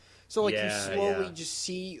point. So like you slowly just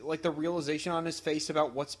see like the realization on his face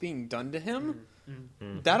about what's being done to him.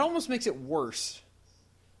 Mm-hmm. That almost makes it worse.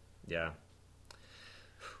 Yeah.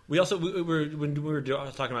 We also when we were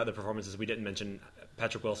talking about the performances, we didn't mention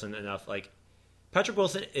Patrick Wilson enough. Like Patrick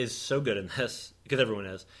Wilson is so good in this because everyone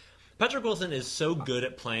is. Patrick Wilson is so good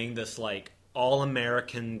at playing this like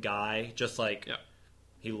all-American guy, just like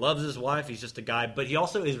he loves his wife. He's just a guy, but he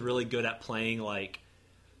also is really good at playing like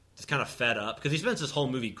just kind of fed up because he spends this whole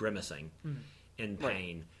movie grimacing in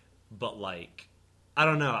pain. But like, I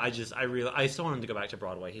don't know. I still want him to go back to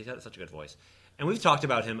Broadway. He's got such a good voice. And we've talked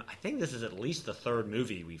about him. I think this is at least the third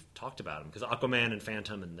movie we've talked about him because Aquaman and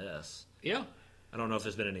Phantom and this. Yeah. I don't know if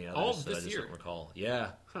there's been any others all that this I just year. don't recall. Yeah.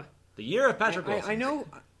 Huh. The year of Patrick Wilson. I know.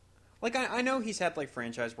 Like I know he's had like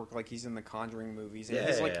franchise work, like he's in the Conjuring movies, and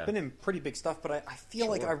he's like been in pretty big stuff. But I feel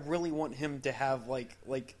like I really want him to have like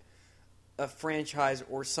a franchise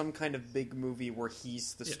or some kind of big movie where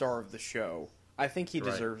he's the star of the show. I think he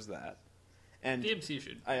deserves that. And the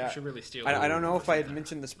MCU should really steal. I don't know if I had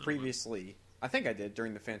mentioned this previously. I think I did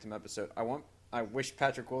during the Phantom episode. I wish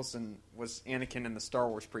Patrick Wilson was Anakin in the Star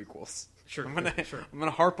Wars prequels. Sure, I'm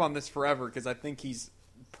gonna harp on this forever because I think he's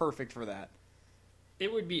perfect for that.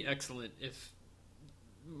 It would be excellent if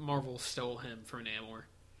Marvel stole him for Namor.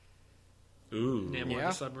 Ooh,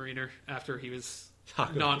 Namor the Submariner after he was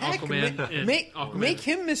not Aquaman. Make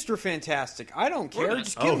him Mr. Fantastic. I don't care.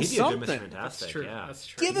 Just give him something. That's true. That's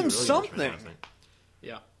true. Give him something.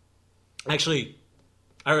 Yeah. Actually,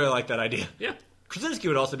 I really like that idea. Yeah, Krasinski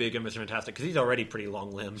would also be a good Mr. Fantastic because he's already pretty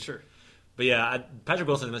long-limbed. sure. But yeah, Patrick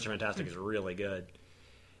Wilson as Mr. Fantastic is really good.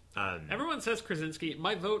 Everyone says Krasinski.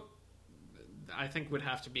 My vote, I think, would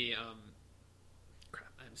have to be. Crap,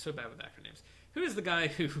 I'm so bad with actor names. Who is the guy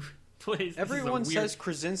who plays? Everyone says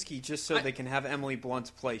Krasinski just so they can have Emily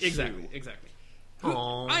Blunt play exactly, Sue. exactly.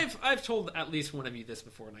 Aw. I've told at least one of you this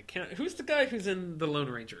before, and I can't. Who's the guy who's in The Lone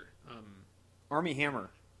Ranger? Armie Hammer.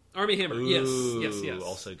 Armie Hammer. Ooh, Yes.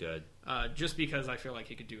 Also good. Just because I feel like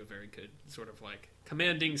he could do a very good sort of like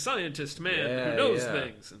commanding scientist man Yeah, who knows yeah.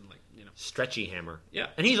 things and Stretchy Hammer. Yeah.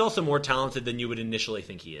 And he's also more talented than you would initially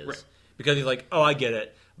think he is. Right. Because he's like, oh, I get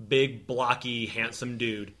it. Big, blocky, handsome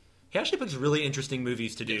dude. He actually picks really interesting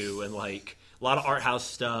movies to do and like a lot of art house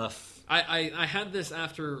stuff. I had this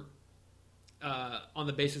after On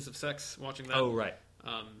the Basis of Sex, watching that. Oh, right.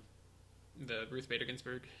 The Ruth Bader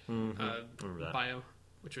Ginsburg Remember that. bio,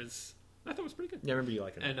 which was I thought was pretty good. Yeah, I remember you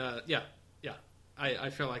liking it. And yeah, I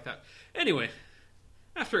feel like that. Anyway,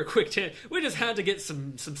 after a quick tangent, we just had to get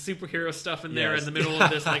some superhero stuff in there Yes. in the middle of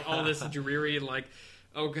this, like all this dreary, like,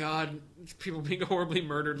 oh god, people being horribly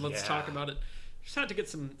murdered. Let's Yeah. talk about it. Just had to get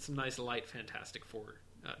some nice light Fantastic Four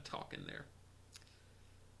talk in there.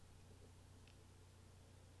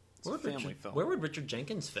 It's a family film. Where would Richard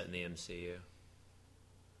Jenkins fit in the MCU?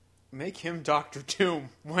 Make him Doctor Doom.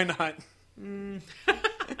 Why not? I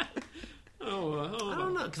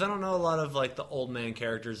don't know, because I don't know a lot of like the old man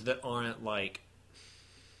characters that aren't like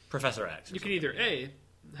Professor X. or You could either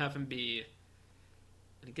have him be,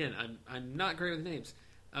 and again, I'm not great with names.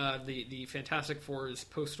 The Fantastic Four's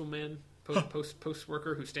postal man, post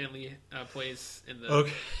worker who Stanley plays in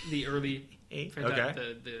the early the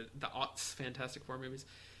aughts Fantastic Four movies.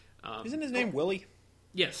 Isn't his name Willie?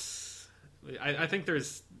 Yes, I think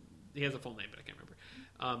he has a full name, but I can't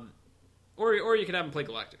remember. Or you could have him play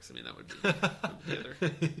Galactus. I mean, that would be the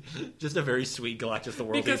other. Just a very sweet Galactus the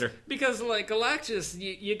World Eater. Because like Galactus,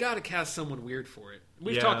 you got to cast someone weird for it.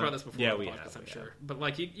 We've Yeah. talked about this before Yeah, on the we podcast, have, I'm yeah. sure. But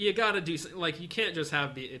like you got to do like you can't just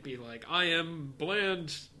have it be like I am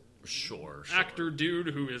bland Sure. actor dude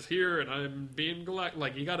who is here and I'm being Galactus.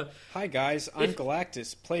 Like you got to. Hi guys, I'm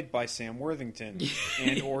Galactus, played by Sam Worthington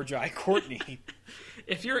and or Jai Courtney.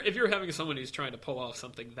 If you're having someone who's trying to pull off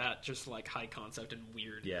something that just like high concept and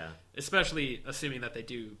weird, Yeah. especially assuming that they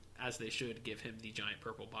do as they should give him the giant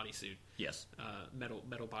purple bodysuit, Yes. metal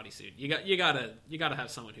bodysuit. You gotta have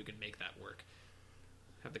someone who can make that work,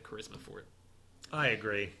 have the charisma for it. I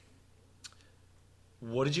agree.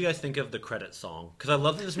 What did you guys think of the credit song? Because I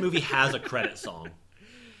love that this movie has a credit song.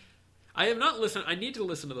 I have not listened. I need to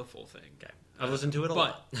listen to the full thing. Okay. I've listened to it a but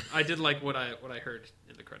lot. I did like what I heard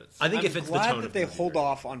in the credits. I think I'm if it's the glad tone that of they the movie, hold right?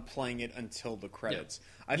 off on playing it until the credits.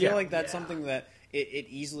 I feel Yeah. like that's Yeah. something that it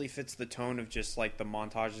easily fits the tone of just like the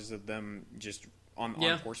montages of them just on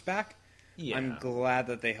Yeah. horseback. Yeah. I'm glad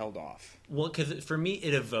that they held off. Well, because for me,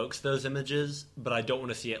 it evokes those images, but I don't want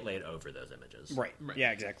to see it laid over those images. Right.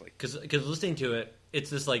 Yeah, exactly. Because listening to it, it's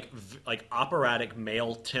this like operatic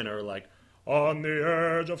male tenor, like on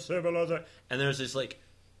the edge of civilization, and there's this like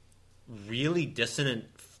really dissonant,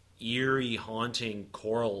 eerie, haunting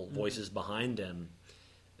choral voices behind him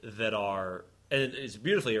that are, and it's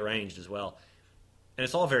beautifully arranged as well, and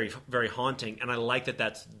it's all very very haunting. And I like that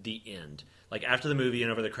that's the end. Like after the movie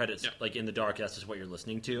and over the credits, like in the dark, that's just what you're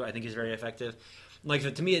listening to. I think is very effective. Like so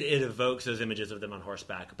to me, it evokes those images of them on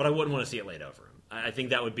horseback, but I wouldn't want to see it laid over him. I think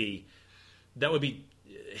that would be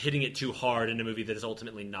hitting it too hard in a movie that is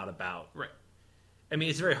ultimately not about. right. I mean,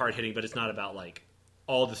 it's very hard hitting, but it's not about like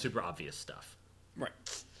all the super obvious stuff. Right.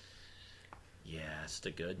 Yeah, it's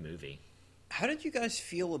a good movie. How did you guys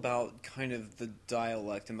feel about kind of the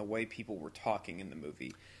dialect and the way people were talking in the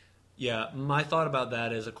movie? Yeah, my thought about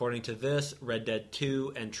that is, according to this, Red Dead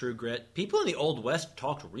 2 and True Grit, people in the Old West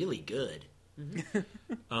talked really good.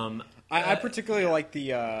 I particularly like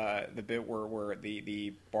the bit where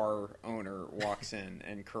the bar owner walks in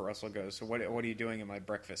and Kurt Russell goes, "So what are you doing at my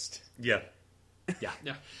breakfast?" Yeah. Yeah.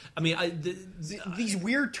 Yeah. I mean, These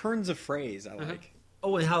weird turns of phrase I like.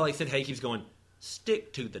 oh, and how like Sid Haig keeps going,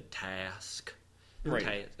 stick to the task. Right.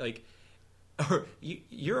 Okay, like, or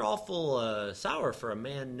you're awful sour for a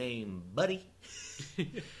man named Buddy.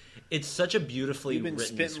 It's such a beautifully You've been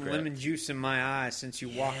written spitting script. lemon juice in my eyes since you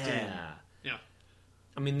walked in. Yeah.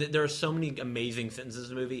 I mean, there are so many amazing sentences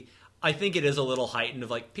in the movie. I think it is a little heightened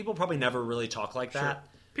of like people probably never really talk like that.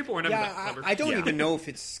 People were never that Yeah, clever. I don't Yeah. even know if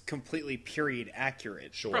it's completely period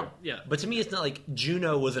accurate. Sure. Yeah. But to me, it's not like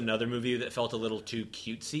Juno was another movie that felt a little too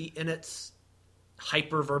cutesy in its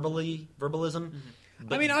hyper verbalism.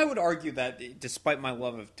 But, I mean, I would argue that despite my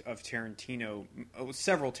love of Tarantino,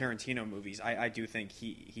 several Tarantino movies, I do think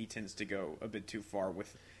he tends to go a bit too far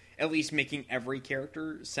with at least making every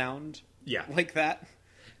character sound like that.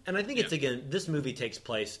 And I think it's, again, this movie takes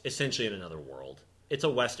place essentially in another world. It's a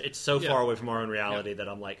West. It's so far away from our own reality that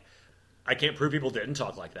I'm like, I can't prove people didn't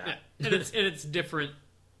talk like that. Yeah. And it's different.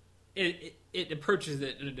 It approaches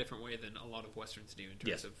it in a different way than a lot of Westerns do in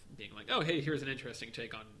terms of being like, oh, hey, here's an interesting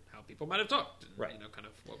take on how people might have talked. And, right. Kind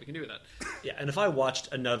of what we can do with that. Yeah, and if I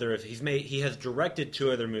watched another, he has directed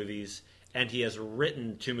 2 other movies, and he has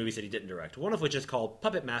written 2 movies that he didn't direct. One of which is called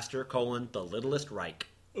Puppet Master: The Littlest Reich.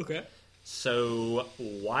 Okay. So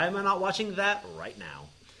why am I not watching that right now?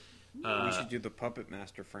 We should do the Puppet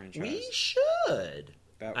Master franchise. We should.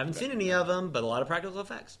 I haven't seen any of them, but a lot of practical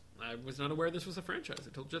effects. I was not aware this was a franchise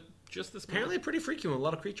until just this Apparently moment. pretty freaky with a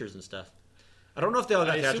lot of creatures and stuff. I don't know if they all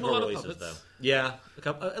got theatrical releases, though. Yeah,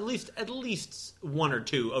 at least 1 or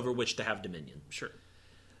 2 over which to have dominion. Sure.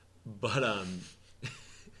 But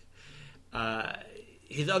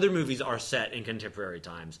his other movies are set in contemporary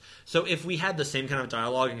times. So if we had the same kind of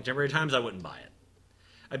dialogue in contemporary times, I wouldn't buy it.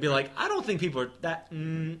 I'd be like, I don't think people are that.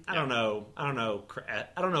 I don't know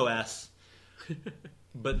S.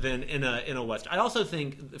 But then in a West, I also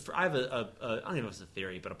think I have I don't even know if it's a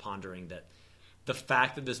theory, but a pondering that the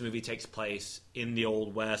fact that this movie takes place in the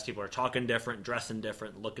Old West, people are talking different, dressing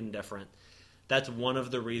different, looking different. That's one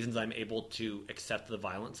of the reasons I'm able to accept the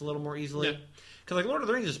violence a little more easily. Because like Lord of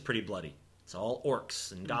the Rings is pretty bloody. It's all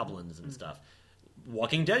orcs and goblins and stuff.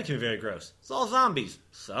 Walking Dead can be very gross. It's all zombies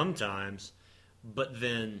sometimes, but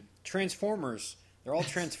then Transformers. They're all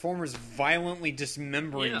Transformers violently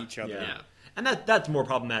dismembering each other. Yeah. And that's more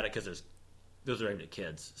problematic because those are aimed at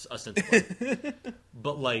kids, ostensibly.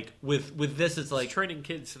 But like with this, it's like training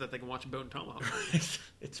kids so that they can watch Bone Tomahawk.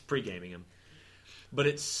 It's pre-gaming them. But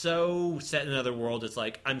it's so set in another world. It's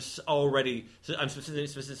like I'm suspending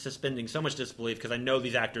so much disbelief because I know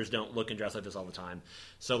these actors don't look and dress like this all the time.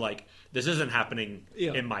 So like this isn't happening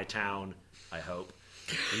in my town. I hope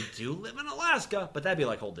we do live in Alaska, but that'd be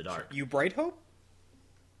like Hold the Dark. You Bright Hope?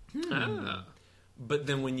 But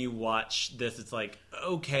then when you watch this, it's like,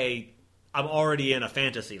 okay, I'm already in a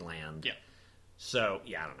fantasy land. Yeah. So,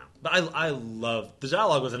 yeah, I don't know. But I love... The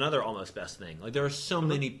dialogue was another almost best thing. Like, there are so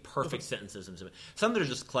many perfect sentences in it. Some that are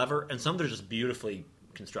just clever, and some that are just beautifully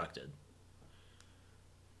constructed.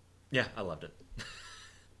 Yeah, I loved it.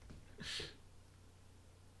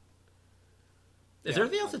 Is there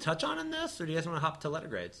anything else to touch on in this, or do you guys want to hop to letter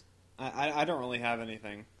grades? I don't really have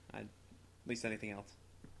anything. At least anything else.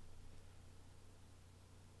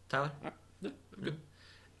 Tyler? No, I'm good.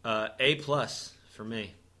 A+ for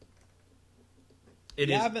me. It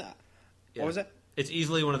is. What was it? It's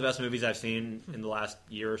easily one of the best movies I've seen in the last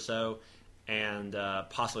year or so, and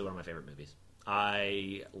possibly one of my favorite movies.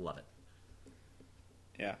 I love it.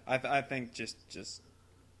 Yeah, I think just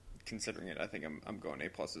considering it, I think I'm going A+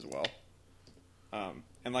 as well.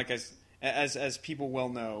 And like as people well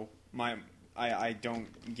know, I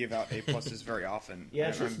don't give out A+ very often. Yeah,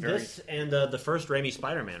 it's just this and the first Raimi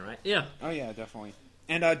Spider-Man, right? Yeah. Oh yeah, definitely.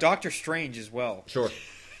 And Doctor Strange as well. Sure.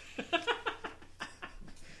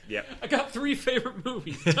 Yep. I got 3 favorite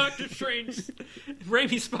movies: Doctor Strange,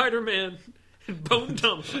 Raimi Spider-Man, and Bone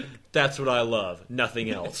Tomahawk. That's what I love. Nothing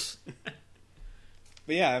else.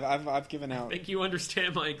 But yeah, I've given out. I think you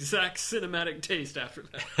understand my exact cinematic taste after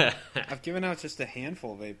that. I've given out just a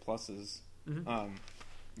handful of A+. Mm-hmm.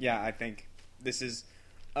 Yeah, I think this is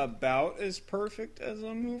about as perfect as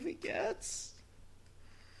a movie gets.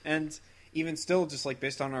 And even still, just like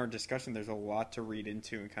based on our discussion, there's a lot to read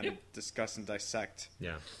into and kind of discuss and dissect.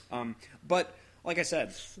 Yeah. But like I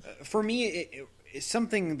said, for me, it's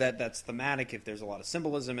something that's thematic. If there's a lot of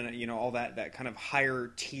symbolism in it, all that kind of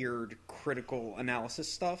higher tiered critical analysis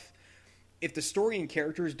stuff. If the story and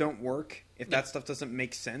characters don't work, if that stuff doesn't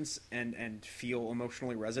make sense and feel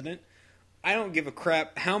emotionally resonant, I don't give a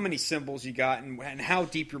crap how many symbols you got and how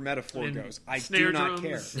deep your metaphor goes. I do not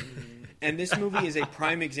care. And this movie is a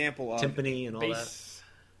prime example of timpani and all bass.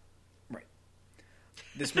 That. Right.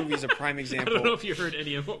 This movie is a prime example. I don't know if you heard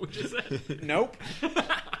any of what we just said. Nope.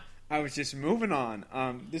 I was just moving on.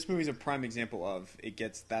 This movie is a prime example of it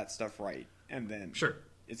gets that stuff right, and then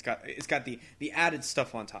it's got the added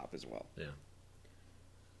stuff on top as well. Yeah.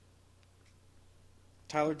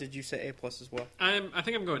 Tyler, did you say A+ as well? I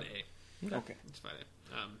think I'm going A. Okay. It's fine.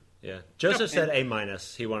 Yeah. Joseph said A-.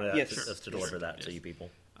 He wanted us to deliver that to you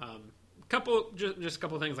people. Just a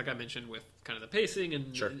couple of things like I mentioned with kind of the pacing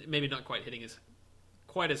and maybe not quite hitting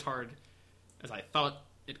quite as hard as I thought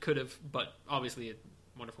it could have, but obviously a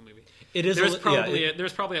wonderful movie. It is. There's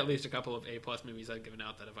probably at least a couple of A+ movies I've given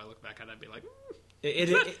out that if I look back at it, I'd be like,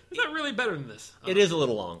 It's not really better than this. It is a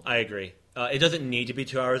little long. I agree. It doesn't need to be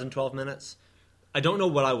 2 hours and 12 minutes. I don't know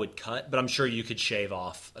what I would cut, but I'm sure you could shave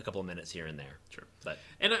off a couple of minutes here and there. Sure. But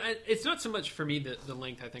It's not so much for me the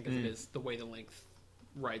length, I think, as it is the way the length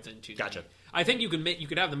rides into. Gotcha. I think you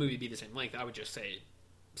could have the movie be the same length. I would just say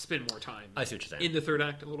spend more time. I see what you're saying. In the third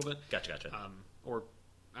act a little bit. Gotcha. Or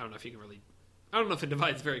I don't know if you can really. I don't know if it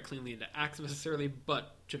divides very cleanly into acts necessarily,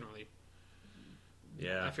 but generally,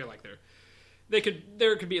 Yeah. I feel like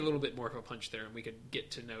there could be a little bit more of a punch there, and we could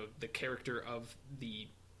get to know the character of the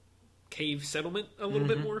cave settlement a little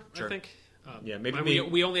bit more. Sure. I think. Maybe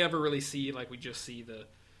we only ever really see we just see the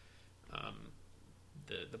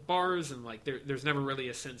bars, and there's never really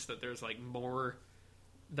a sense that there's more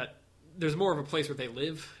that there's more of a place where they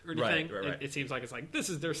live or anything. Right. It seems like it's this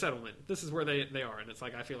is their settlement. This is where they are, and it's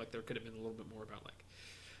I feel like there could have been a little bit more about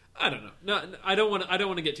I don't know. No, I don't want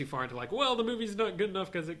to get too far into well, the movie's not good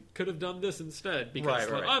enough because it could have done this instead because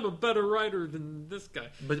Right. I'm a better writer than this guy.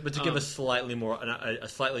 But to give a slightly more a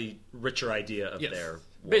slightly richer idea of Yes. their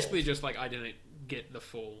basically world. just I didn't get the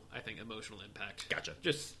full emotional impact. Gotcha.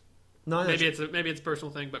 Just No, maybe it's a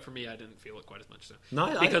personal thing, but for me, I didn't feel it quite as much. So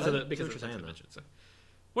No, because I of the see because what of the you're things I saying, mentioned. So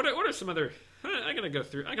what are some other? I gotta go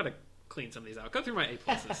through. I gotta clean some of these out. Go through my A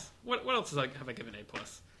pluses. What else have I given A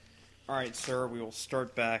plus? All right, sir. We will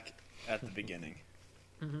start back at the beginning.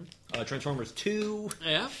 Transformers 2,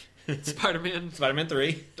 Yeah, Spider-Man, Spider-Man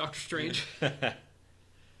 3. Doctor Strange.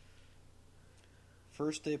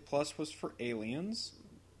 First A plus was for Aliens.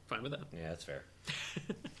 Fine with that. Yeah, that's fair.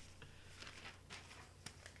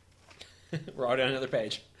 We're already on another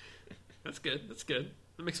page. That's good. That's good.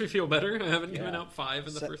 That makes me feel better. I haven't given Yeah. out 5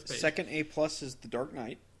 in the first page. Second A plus is The Dark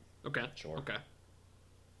Knight. Okay. Sure. Okay.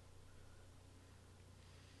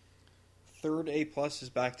 Third A plus is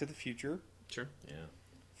Back to the Future. Sure. Yeah.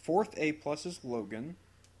 Fourth A plus is Logan.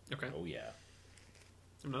 Okay. Oh yeah.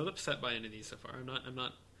 I'm not upset by any of these so far. I'm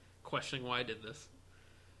not questioning why I did this.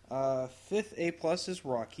 Fifth A plus is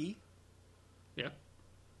Rocky. Yeah.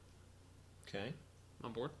 Okay.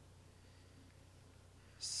 On board.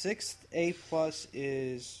 Sixth A plus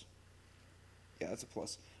is that's a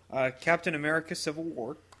plus. Captain America: Civil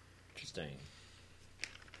War. Interesting.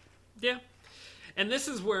 Yeah. And this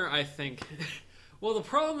is where I think well, the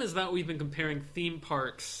problem is that we've been comparing theme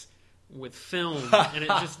parks with film and it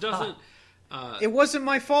just doesn't It wasn't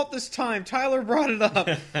my fault this time. Tyler brought it up.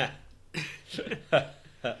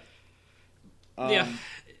 yeah.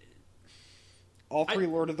 All three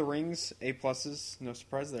Lord of the Rings A pluses. No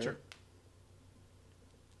surprise there. Sure.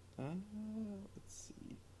 Let's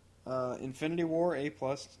see. Infinity War A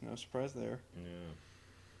plus. No surprise there. Yeah.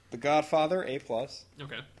 The Godfather A plus.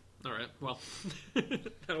 Okay. All right. Well,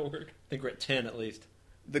 that'll work. I think we're at 10 at least.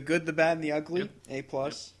 The Good, the Bad, and the Ugly Yep. A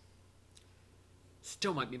plus.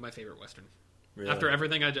 Still might be my favorite Western. Really? After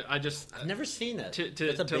everything I just I've never seen it. to-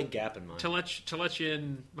 That's a to- big gap in mine. to let you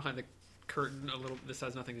in behind the curtain a little. This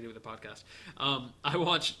has nothing to do with the podcast. I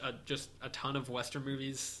watched just a ton of Western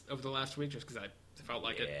movies over the last week, just because I felt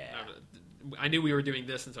like it. I knew we were doing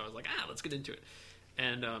this, and so I was like, let's get into it.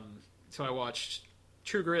 And so I watched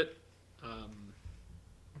True Grit,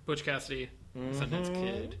 Butch Cassidy, Sundance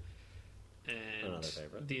Kid, Another and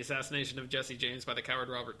favorite. The Assassination of Jesse James by the Coward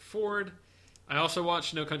Robert Ford. I also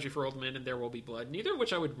watched No Country for Old Men and There Will Be Blood, neither of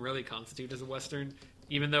which I would really constitute as a Western,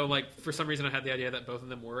 even though, for some reason I had the idea that both of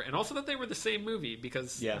them were, and also that they were the same movie,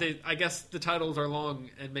 because I guess the titles are long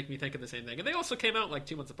and make me think of the same thing. And they also came out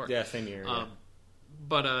 2 months apart. Yeah, same year. Yeah.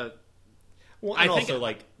 But, well, I and think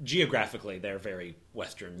also, geographically, they're very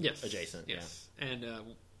Western yes, adjacent. Yes. Yeah. And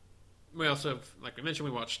we also, like we mentioned,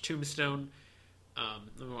 we watched Tombstone,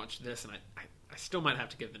 and we watched this, and I still might have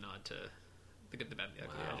to give the nod to The Good, the Bad, and the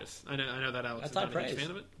Ugly. Wow. I know that Alex That's is not high a huge praise.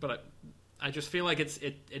 fan of it, but I just feel like it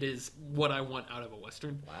is what I want out of a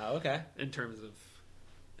Western. Wow, okay. In terms of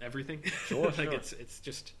everything. Sure, Like sure. it's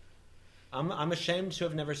just I'm ashamed to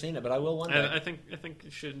have never seen it, but I will one day. I think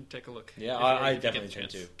you should take a look. Yeah, if I you get definitely the should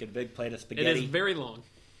chance. too. Get a big plate of It spaghetti. is very long.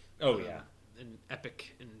 Oh yeah, and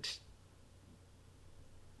epic, and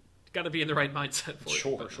got to be in the right mindset for it.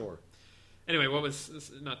 sure, But, sure. Anyway, what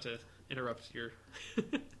was not to interrupt your?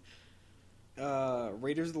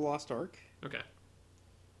 Raiders of the Lost Ark. Okay.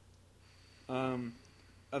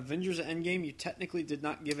 Avengers Endgame, you technically did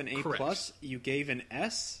not give an A Correct. plus. You gave an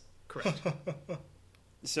S. Correct.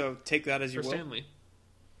 So take that as you For will. Stanley.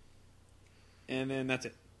 And then that's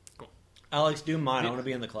it. Alex, do mine. I want to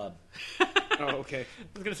be in the club. Oh, okay. I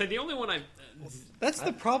was gonna say the only one I. That's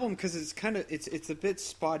the problem because it's kind of it's a bit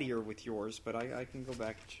spottier with yours, but I can go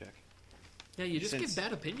back and check. Yeah, you just Since- give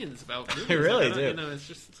bad opinions about movies. I really don't- do. You know, it's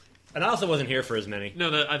just And I also wasn't here for as many.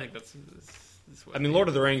 no. I think that's is what I mean, Lord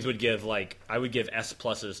of the Rings would give I would give S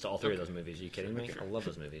pluses to all three of those movies. Are you kidding me? I love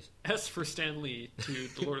those movies. S for Stan Lee to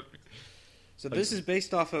the Lord of the Rings. So this is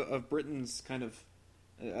based off of Britain's kind of.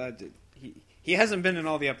 He hasn't been in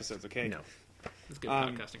all the episodes, okay? No. It's good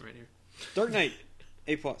podcasting right here. Dark Knight,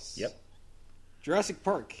 A+. Yep. Jurassic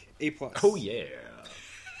Park, A+. Oh yeah.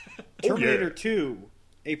 Terminator 2,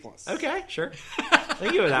 A+. Okay, sure.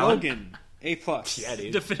 Thank you for that one. Logan, A+. Yeah,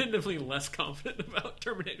 dude. Definitively less confident about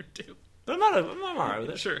Terminator 2. But I'm alright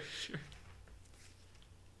with it. Sure.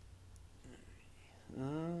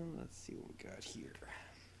 Let's see what we got here.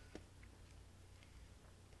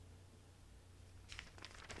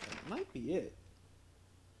 That might be it.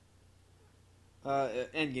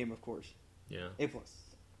 Endgame, of course. Yeah. A+.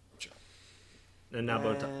 And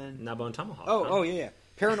Nabo and Tomahawk. Oh, yeah.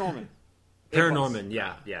 Paranorman. Paranorman,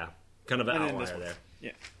 yeah. Kind of an And then this outlier one. there.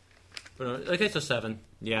 Yeah. But, okay, so 7.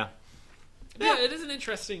 Yeah. Yeah, it is an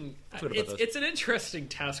interesting. What about those? It's an interesting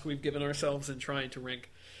task we've given ourselves in trying to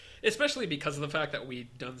rank, especially because of the fact that we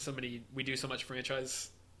do so much franchise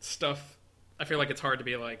stuff. I feel like it's hard to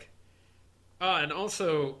be like, and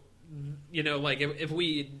also, like if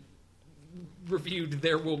we reviewed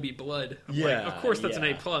There Will Be Blood, I'm like, of course that's an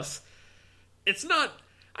A+. It's not.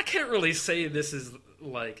 I can't really say this is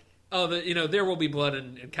like. There Will Be Blood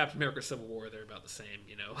and Captain America: Civil War. They're about the same,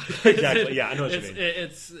 Exactly. Yeah, I know what you mean.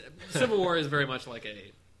 It's Civil War is very much like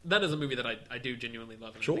that is a movie that I do genuinely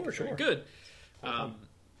love. And I think it's very good.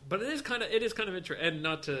 But it is kind of interesting, and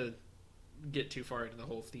not to get too far into the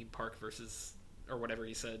whole theme park versus or whatever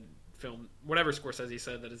he said film, whatever Scorsese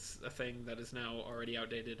said that is a thing that is now already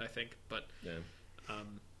outdated. I think, but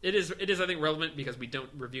it is I think relevant because we don't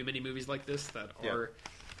review many movies like this that are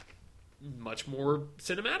much more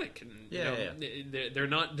cinematic, and they're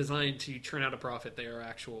not designed to churn out a profit. They are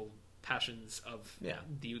actual passions of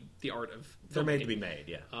the art of. They're made to be made.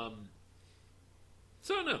 Yeah.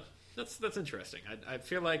 So no, that's interesting. I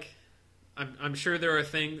feel like I'm sure there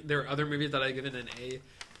are other movies that I given an A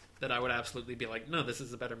that I would absolutely be like, no, this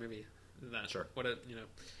is a better movie than that. Sure.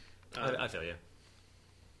 I I feel you.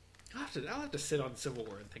 I'll have to sit on Civil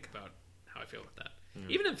War and think about how I feel about that.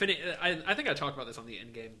 Even Infinity, I think I talked about this on the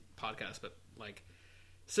Endgame podcast, but like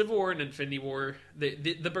Civil War and Infinity War,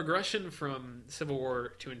 the progression from Civil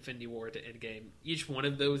War to Infinity War to Endgame, each one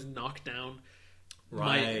of those knocked down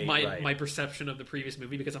my perception of the previous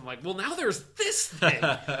movie because I'm like, well, now there's this thing.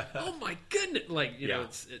 Oh my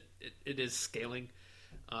goodness! It is scaling.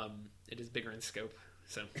 It is bigger in scope.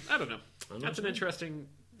 So I don't know. That's an interesting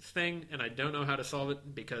thing, and I don't know how to solve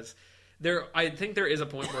it because. I think there is a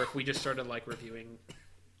point where if we just started reviewing,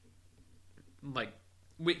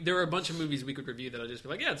 there are a bunch of movies we could review that I'd just be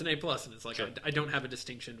like, yeah, it's an A+, and it's like sure. I don't have a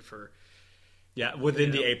distinction for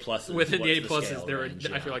within the A+. Within the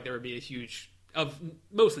A+, I feel like there would be a huge of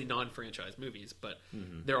mostly non-franchise movies, but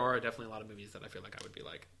there are definitely a lot of movies that I feel like I would be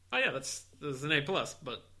like, oh yeah, this is an A+,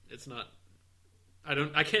 but it's not.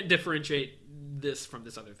 I can't differentiate this from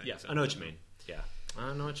this other thing. Yeah, so. I know what you mean. Yeah,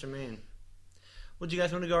 I know what you mean. Would you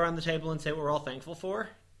guys want to go around the table and say what we're all thankful for?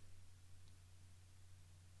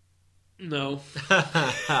 No.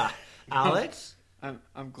 Alex?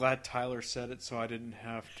 I'm glad Tyler said it so I didn't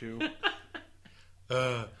have to.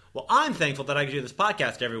 Well, I'm thankful that I can do this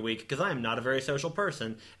podcast every week because I am not a very social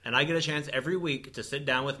person, and I get a chance every week to sit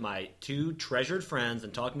down with my 2 treasured friends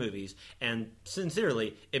and talk movies, and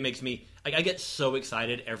sincerely, it makes me... I get so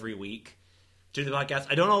excited every week to do the podcast.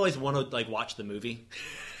 I don't always want to watch the movie.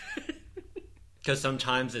 Because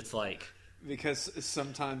sometimes it's Because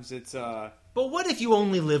sometimes it's But what if you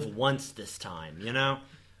only live once this time,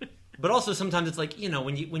 But also sometimes it's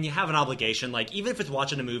when you have an obligation, even if it's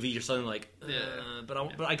watching a movie, you're suddenly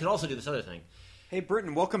but I could also do this other thing. Hey,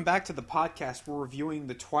 Britton, welcome back to the podcast. We're reviewing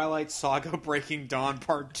the Twilight Saga Breaking Dawn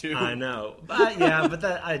Part 2. I know. But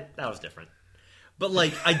that was different. But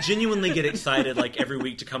I genuinely get excited every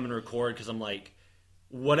week to come and record because I'm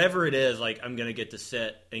whatever it is, I'm going to get to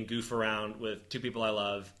sit and goof around with 2 people I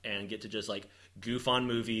love and get to just, goof on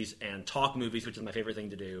movies and talk movies, which is my favorite thing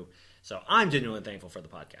to do. So I'm genuinely thankful for the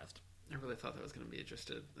podcast. I really thought that was going to be just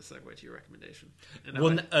a segue to your recommendation.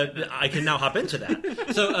 I can now hop into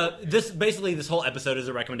that. So this whole episode is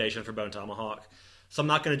a recommendation for Bone Tomahawk. So I'm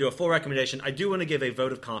not going to do a full recommendation. I do want to give a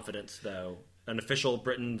vote of confidence, though. An official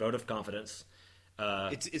Britain vote of confidence.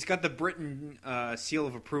 It's got the Britain seal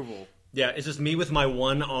of approval. Yeah, it's just me with my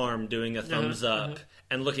one arm doing a thumbs up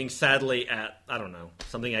and looking sadly at, I don't know,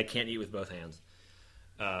 something I can't eat with both hands.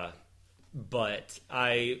 But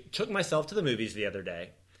I took myself to the movies the other day.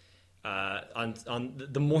 On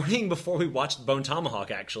the morning before we watched Bone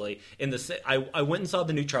Tomahawk, actually, I went and saw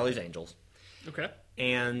the new Charlie's Angels. Okay.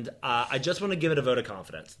 And I just want to give it a vote of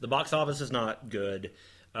confidence. The box office is not good.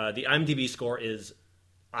 The IMDb score is,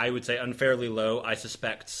 I would say, unfairly low. I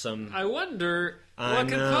suspect some... I wonder I what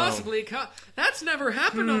could know. possibly... That's never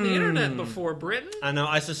happened on the internet before, Britain. I know.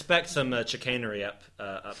 I suspect some chicanery up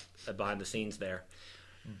behind the scenes there.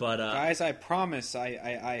 But Guys, I promise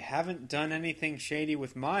I haven't done anything shady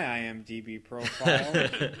with my IMDb profile.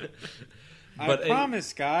 I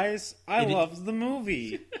promise, guys. I loved the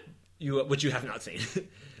movie. Which you have not seen.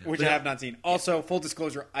 Which I have not seen. Also, full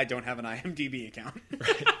disclosure, I don't have an IMDb account.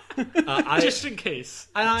 Just in case.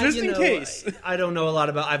 Just in case. I don't know a lot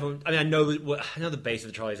about... I know the base of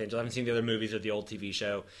the Charlie's Angels. I haven't seen the other movies or the old TV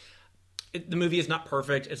show. The movie is not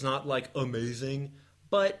perfect. It's not, like, amazing.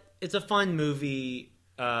 But it's a fun movie.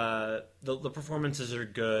 The performances are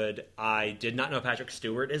good. I did not know Patrick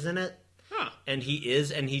Stewart is in it. Huh. And he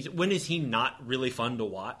is. And when is he not really fun to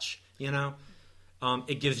watch, you know?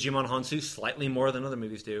 It gives Jimon Hansu slightly more than other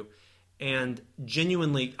movies do. And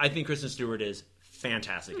genuinely, I think Kristen Stewart is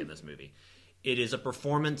fantastic in this movie. It is a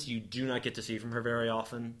performance you do not get to see from her very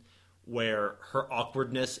often, where her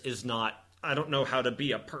awkwardness is not, I don't know how to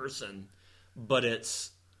be a person, but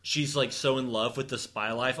she's like so in love with the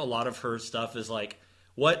spy life. A lot of her stuff is like,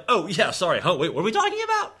 what? Oh, yeah, sorry. Oh, wait, what are we talking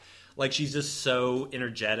about? Like, she's just so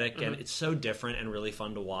energetic, and it's so different and really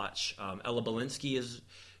fun to watch. Ella Balinski is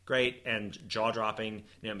great and jaw-dropping.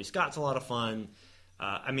 Naomi Scott's a lot of fun.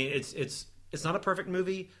 I mean, it's not a perfect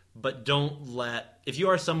movie, but if you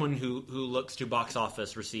are someone who looks to box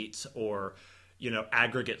office receipts or,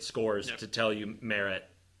 aggregate scores to tell you merit,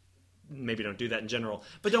 maybe don't do that in general,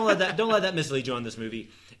 but don't let that mislead you on this movie.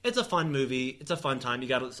 It's a fun movie. It's a fun time. You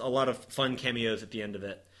got a lot of fun cameos at the end of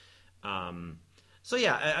it. So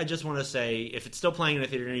yeah, I just want to say, if it's still playing in a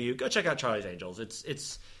theater near you, go check out Charlie's Angels.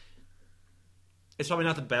 It's probably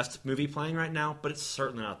not the best movie playing right now, but it's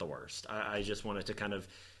certainly not the worst. I just wanted to kind of,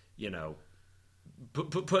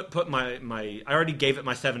 put my I already gave it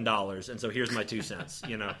my $7, and so here's my 2 cents.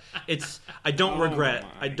 I don't regret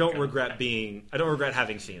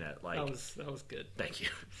having seen it. Like, that was good. Thank you.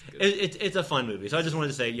 It's a fun movie, so I just wanted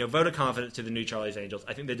to say, vote of confidence to the new Charlie's Angels.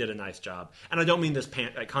 I think they did a nice job, and I don't mean this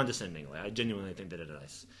condescendingly. I genuinely think they did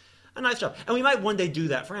a nice job, and we might one day do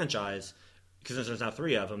that franchise, because there's now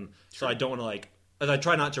 3 of them. So I don't want to as I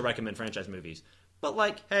try not to recommend franchise movies, but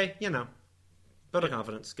hey, vote of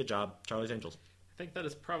confidence. Good job, Charlie's Angels. I think that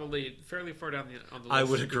is probably fairly far down on the list. I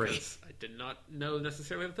would agree. I did not know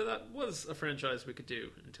necessarily that was a franchise we could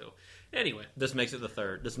do until... Anyway. This makes it the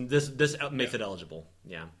third. This makes it eligible.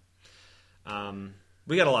 Yeah.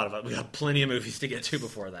 We got plenty of movies to get to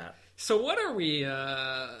before that. So what are we...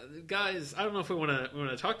 guys, I don't know if we want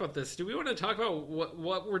to talk about this. Do we want to talk about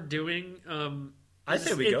what we're doing... I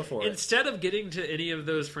say we go for it. Instead of getting to any of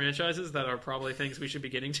those franchises that are probably things we should be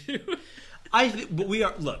getting to. But we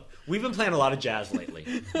are. Look, we've been playing a lot of jazz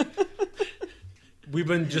lately. We've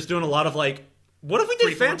been just doing a lot of what if we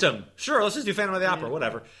did Phantom? Sure, let's just do Phantom of the Opera,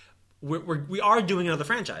 whatever. We are doing another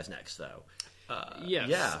franchise next, though. Yes.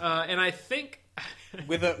 Yeah. And I think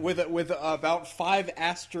with about 5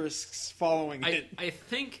 asterisks following it. I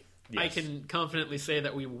think yes. I can confidently say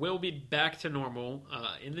that we will be back to normal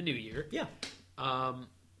in the new year. Yeah.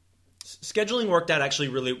 Scheduling worked out actually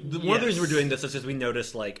really. One of the reasons we're doing this is because we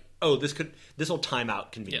noticed this will time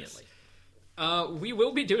out conveniently. Yes. We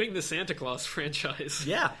will be doing the Santa Claus franchise.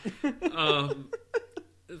 Yeah.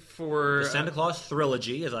 For the Santa Claus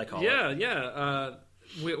trilogy, as I call it. Yeah.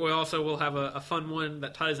 We also will have a fun one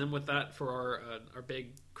that ties in with that for our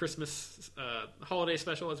big Christmas holiday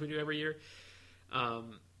special, as we do every year.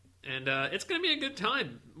 And it's going to be a good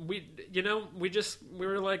time. We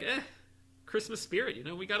were like, Christmas spirit,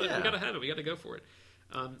 we gotta have it. We gotta go for it.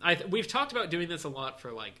 We've talked about doing this a lot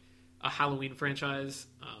for a Halloween franchise.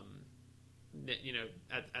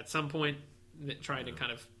 At some point, trying to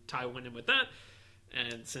kind of tie one in with that.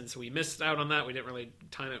 And since we missed out on that, we didn't really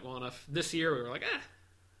time it well enough this year. We were like,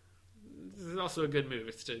 this is also a good move.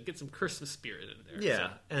 It's to get some Christmas spirit in there. Yeah,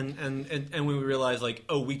 so. And we realized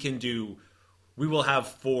we will have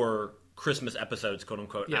 4 Christmas episodes, quote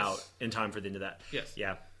unquote, out in time for the end of that. Yes.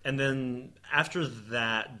 Yeah. And then after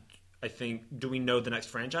that, I think, do we know the next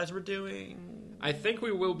franchise we're doing? I think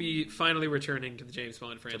we will be finally returning to the James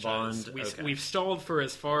Bond franchise. Okay. We've stalled for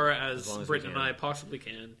as far as Britton and I possibly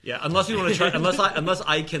can. Yeah, unless we want to try, unless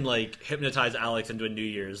I can hypnotize Alex into a New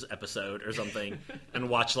Year's episode or something and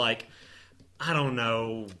watch I don't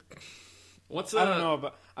know.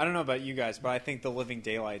 I don't know about you guys, but I think The Living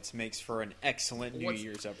Daylights makes for an excellent New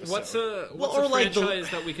Year's episode. What's a franchise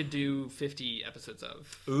that we could do 50 episodes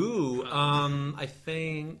of? Ooh, I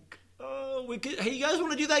think. Hey, you guys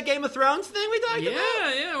want to do that Game of Thrones thing we talked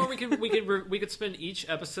about? Yeah. Or we could spend each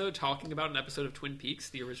episode talking about an episode of Twin Peaks,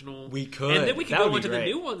 the original. We could, and then we could That go would into be the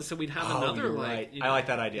great. new ones, so we'd have Oh, another. you're Like, right. you I like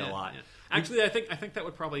that idea a lot. Yeah. Actually, I think that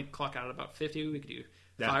would probably clock out at about 50. We could do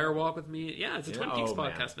Firewalk with me. Yeah, it's a Twin Peaks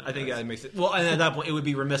podcast now. I think guys. that makes it. Well, and at that point, it would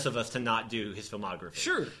be remiss of us to not do his filmography.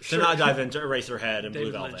 Sure. To not dive into Eraserhead and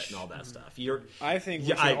David Blue Velvet Lynch. and all that stuff. I think we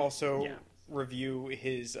Yeah, should also yeah. review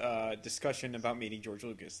his discussion about meeting George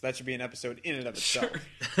Lucas. That should be an episode in and of itself.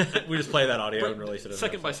 Sure. We just play that audio and release it as an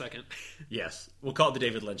Second by episode. second. Yes, we'll call it the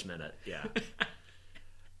David Lynch minute. Yeah.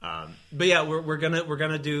 But yeah, we're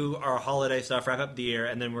gonna do our holiday stuff, wrap up the year,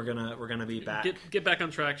 and then we're gonna be back. Get back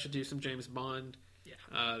on track. Should do some James Bond. Yeah.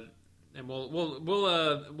 And we'll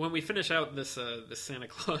when we finish out this Santa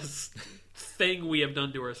Claus thing we have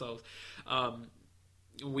done to ourselves,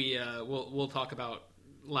 we'll talk about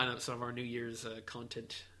line up some of our New Year's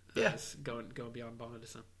content. Going beyond Bond.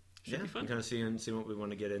 So should be fun. Kind of see what we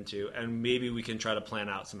want to get into, and maybe we can try to plan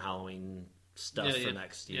out some Halloween stuff for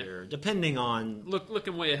next year, depending on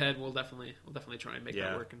looking way ahead. We'll definitely try and make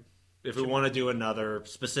that work. And if we want to do another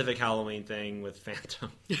specific Halloween thing with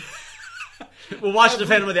Phantom. We'll watch the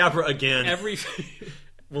Phantom of the Opera again.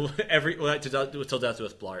 Till death do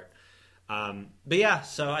us blart. But yeah,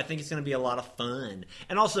 so I think it's going to be a lot of fun.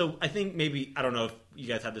 And also, I think maybe, I don't know if you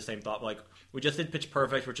guys had the same thought, but like, we just did Pitch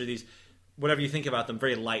Perfect, which are these, whatever you think about them,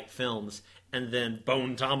 very light films, and then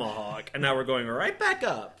Bone Tomahawk, and now we're going right back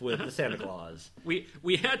up with the Santa Claus. We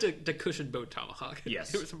had to cushion Bone Tomahawk.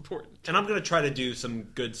 Yes. It was important. And I'm going to try to do some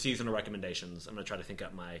good seasonal recommendations. I'm going to try to think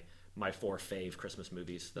up my 4 fave Christmas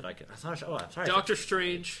movies that I can. I'm sorry. Doctor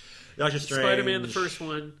Strange, Spider-Man, Spider-Man, the first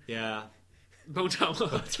one. Yeah. Bone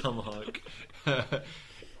Tomahawk. Tomahawk.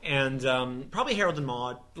 And probably Harold and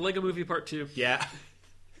Maude. The Lego Movie Part 2. Yeah. Guys,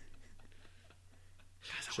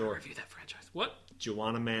 I want to review that franchise. What?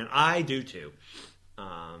 Joanna Man. I do too.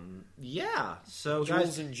 Yeah. So Jules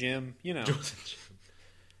guys, and Jim, Jules and Jim.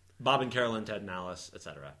 Bob and Carolyn, Ted and Alice,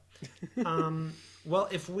 etc. Well,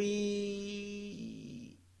 if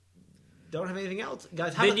we don't have anything else,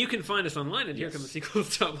 guys, then you can find us online at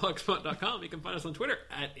herecomethesequels.blogspot.com. You can find us on Twitter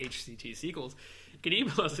at HCTSequels. You can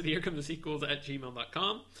email us at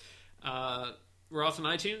herecomethesequels@gmail.com. We're also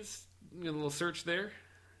on iTunes. You get a little search there.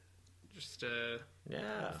 Just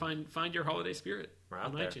find your holiday spirit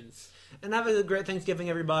on there. iTunes. And have a great Thanksgiving,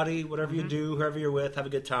 everybody. Whatever you do, whoever you're with, have a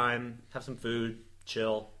good time. Have some food,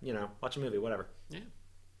 chill. Watch a movie, whatever. Yeah.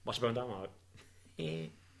 Watch Bone Tomahawk.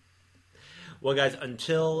 Well, guys,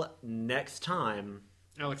 until next time.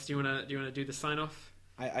 Alex, do you wanna do the sign off?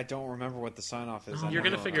 I don't remember what the sign off is. You're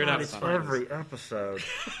gonna figure it out. It's Every episode.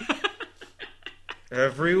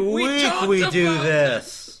 Every week we do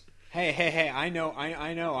this. Hey! I know.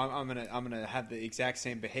 I'm gonna have the exact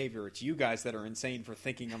same behavior. It's you guys that are insane for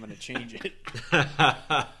thinking I'm gonna change it.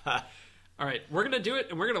 All right, we're gonna do it,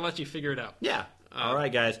 and we're gonna let you figure it out. Yeah. All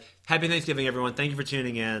right, guys. Happy Thanksgiving, everyone. Thank you for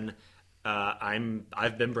tuning in.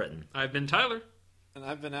 I've been Britton. I've been Tyler. And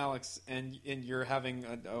I've been Alex, and you're having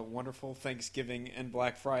a wonderful Thanksgiving and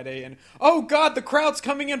Black Friday, and oh God, the crowd's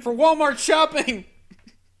coming in for Walmart shopping!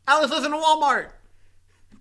 Alice, listen to Walmart!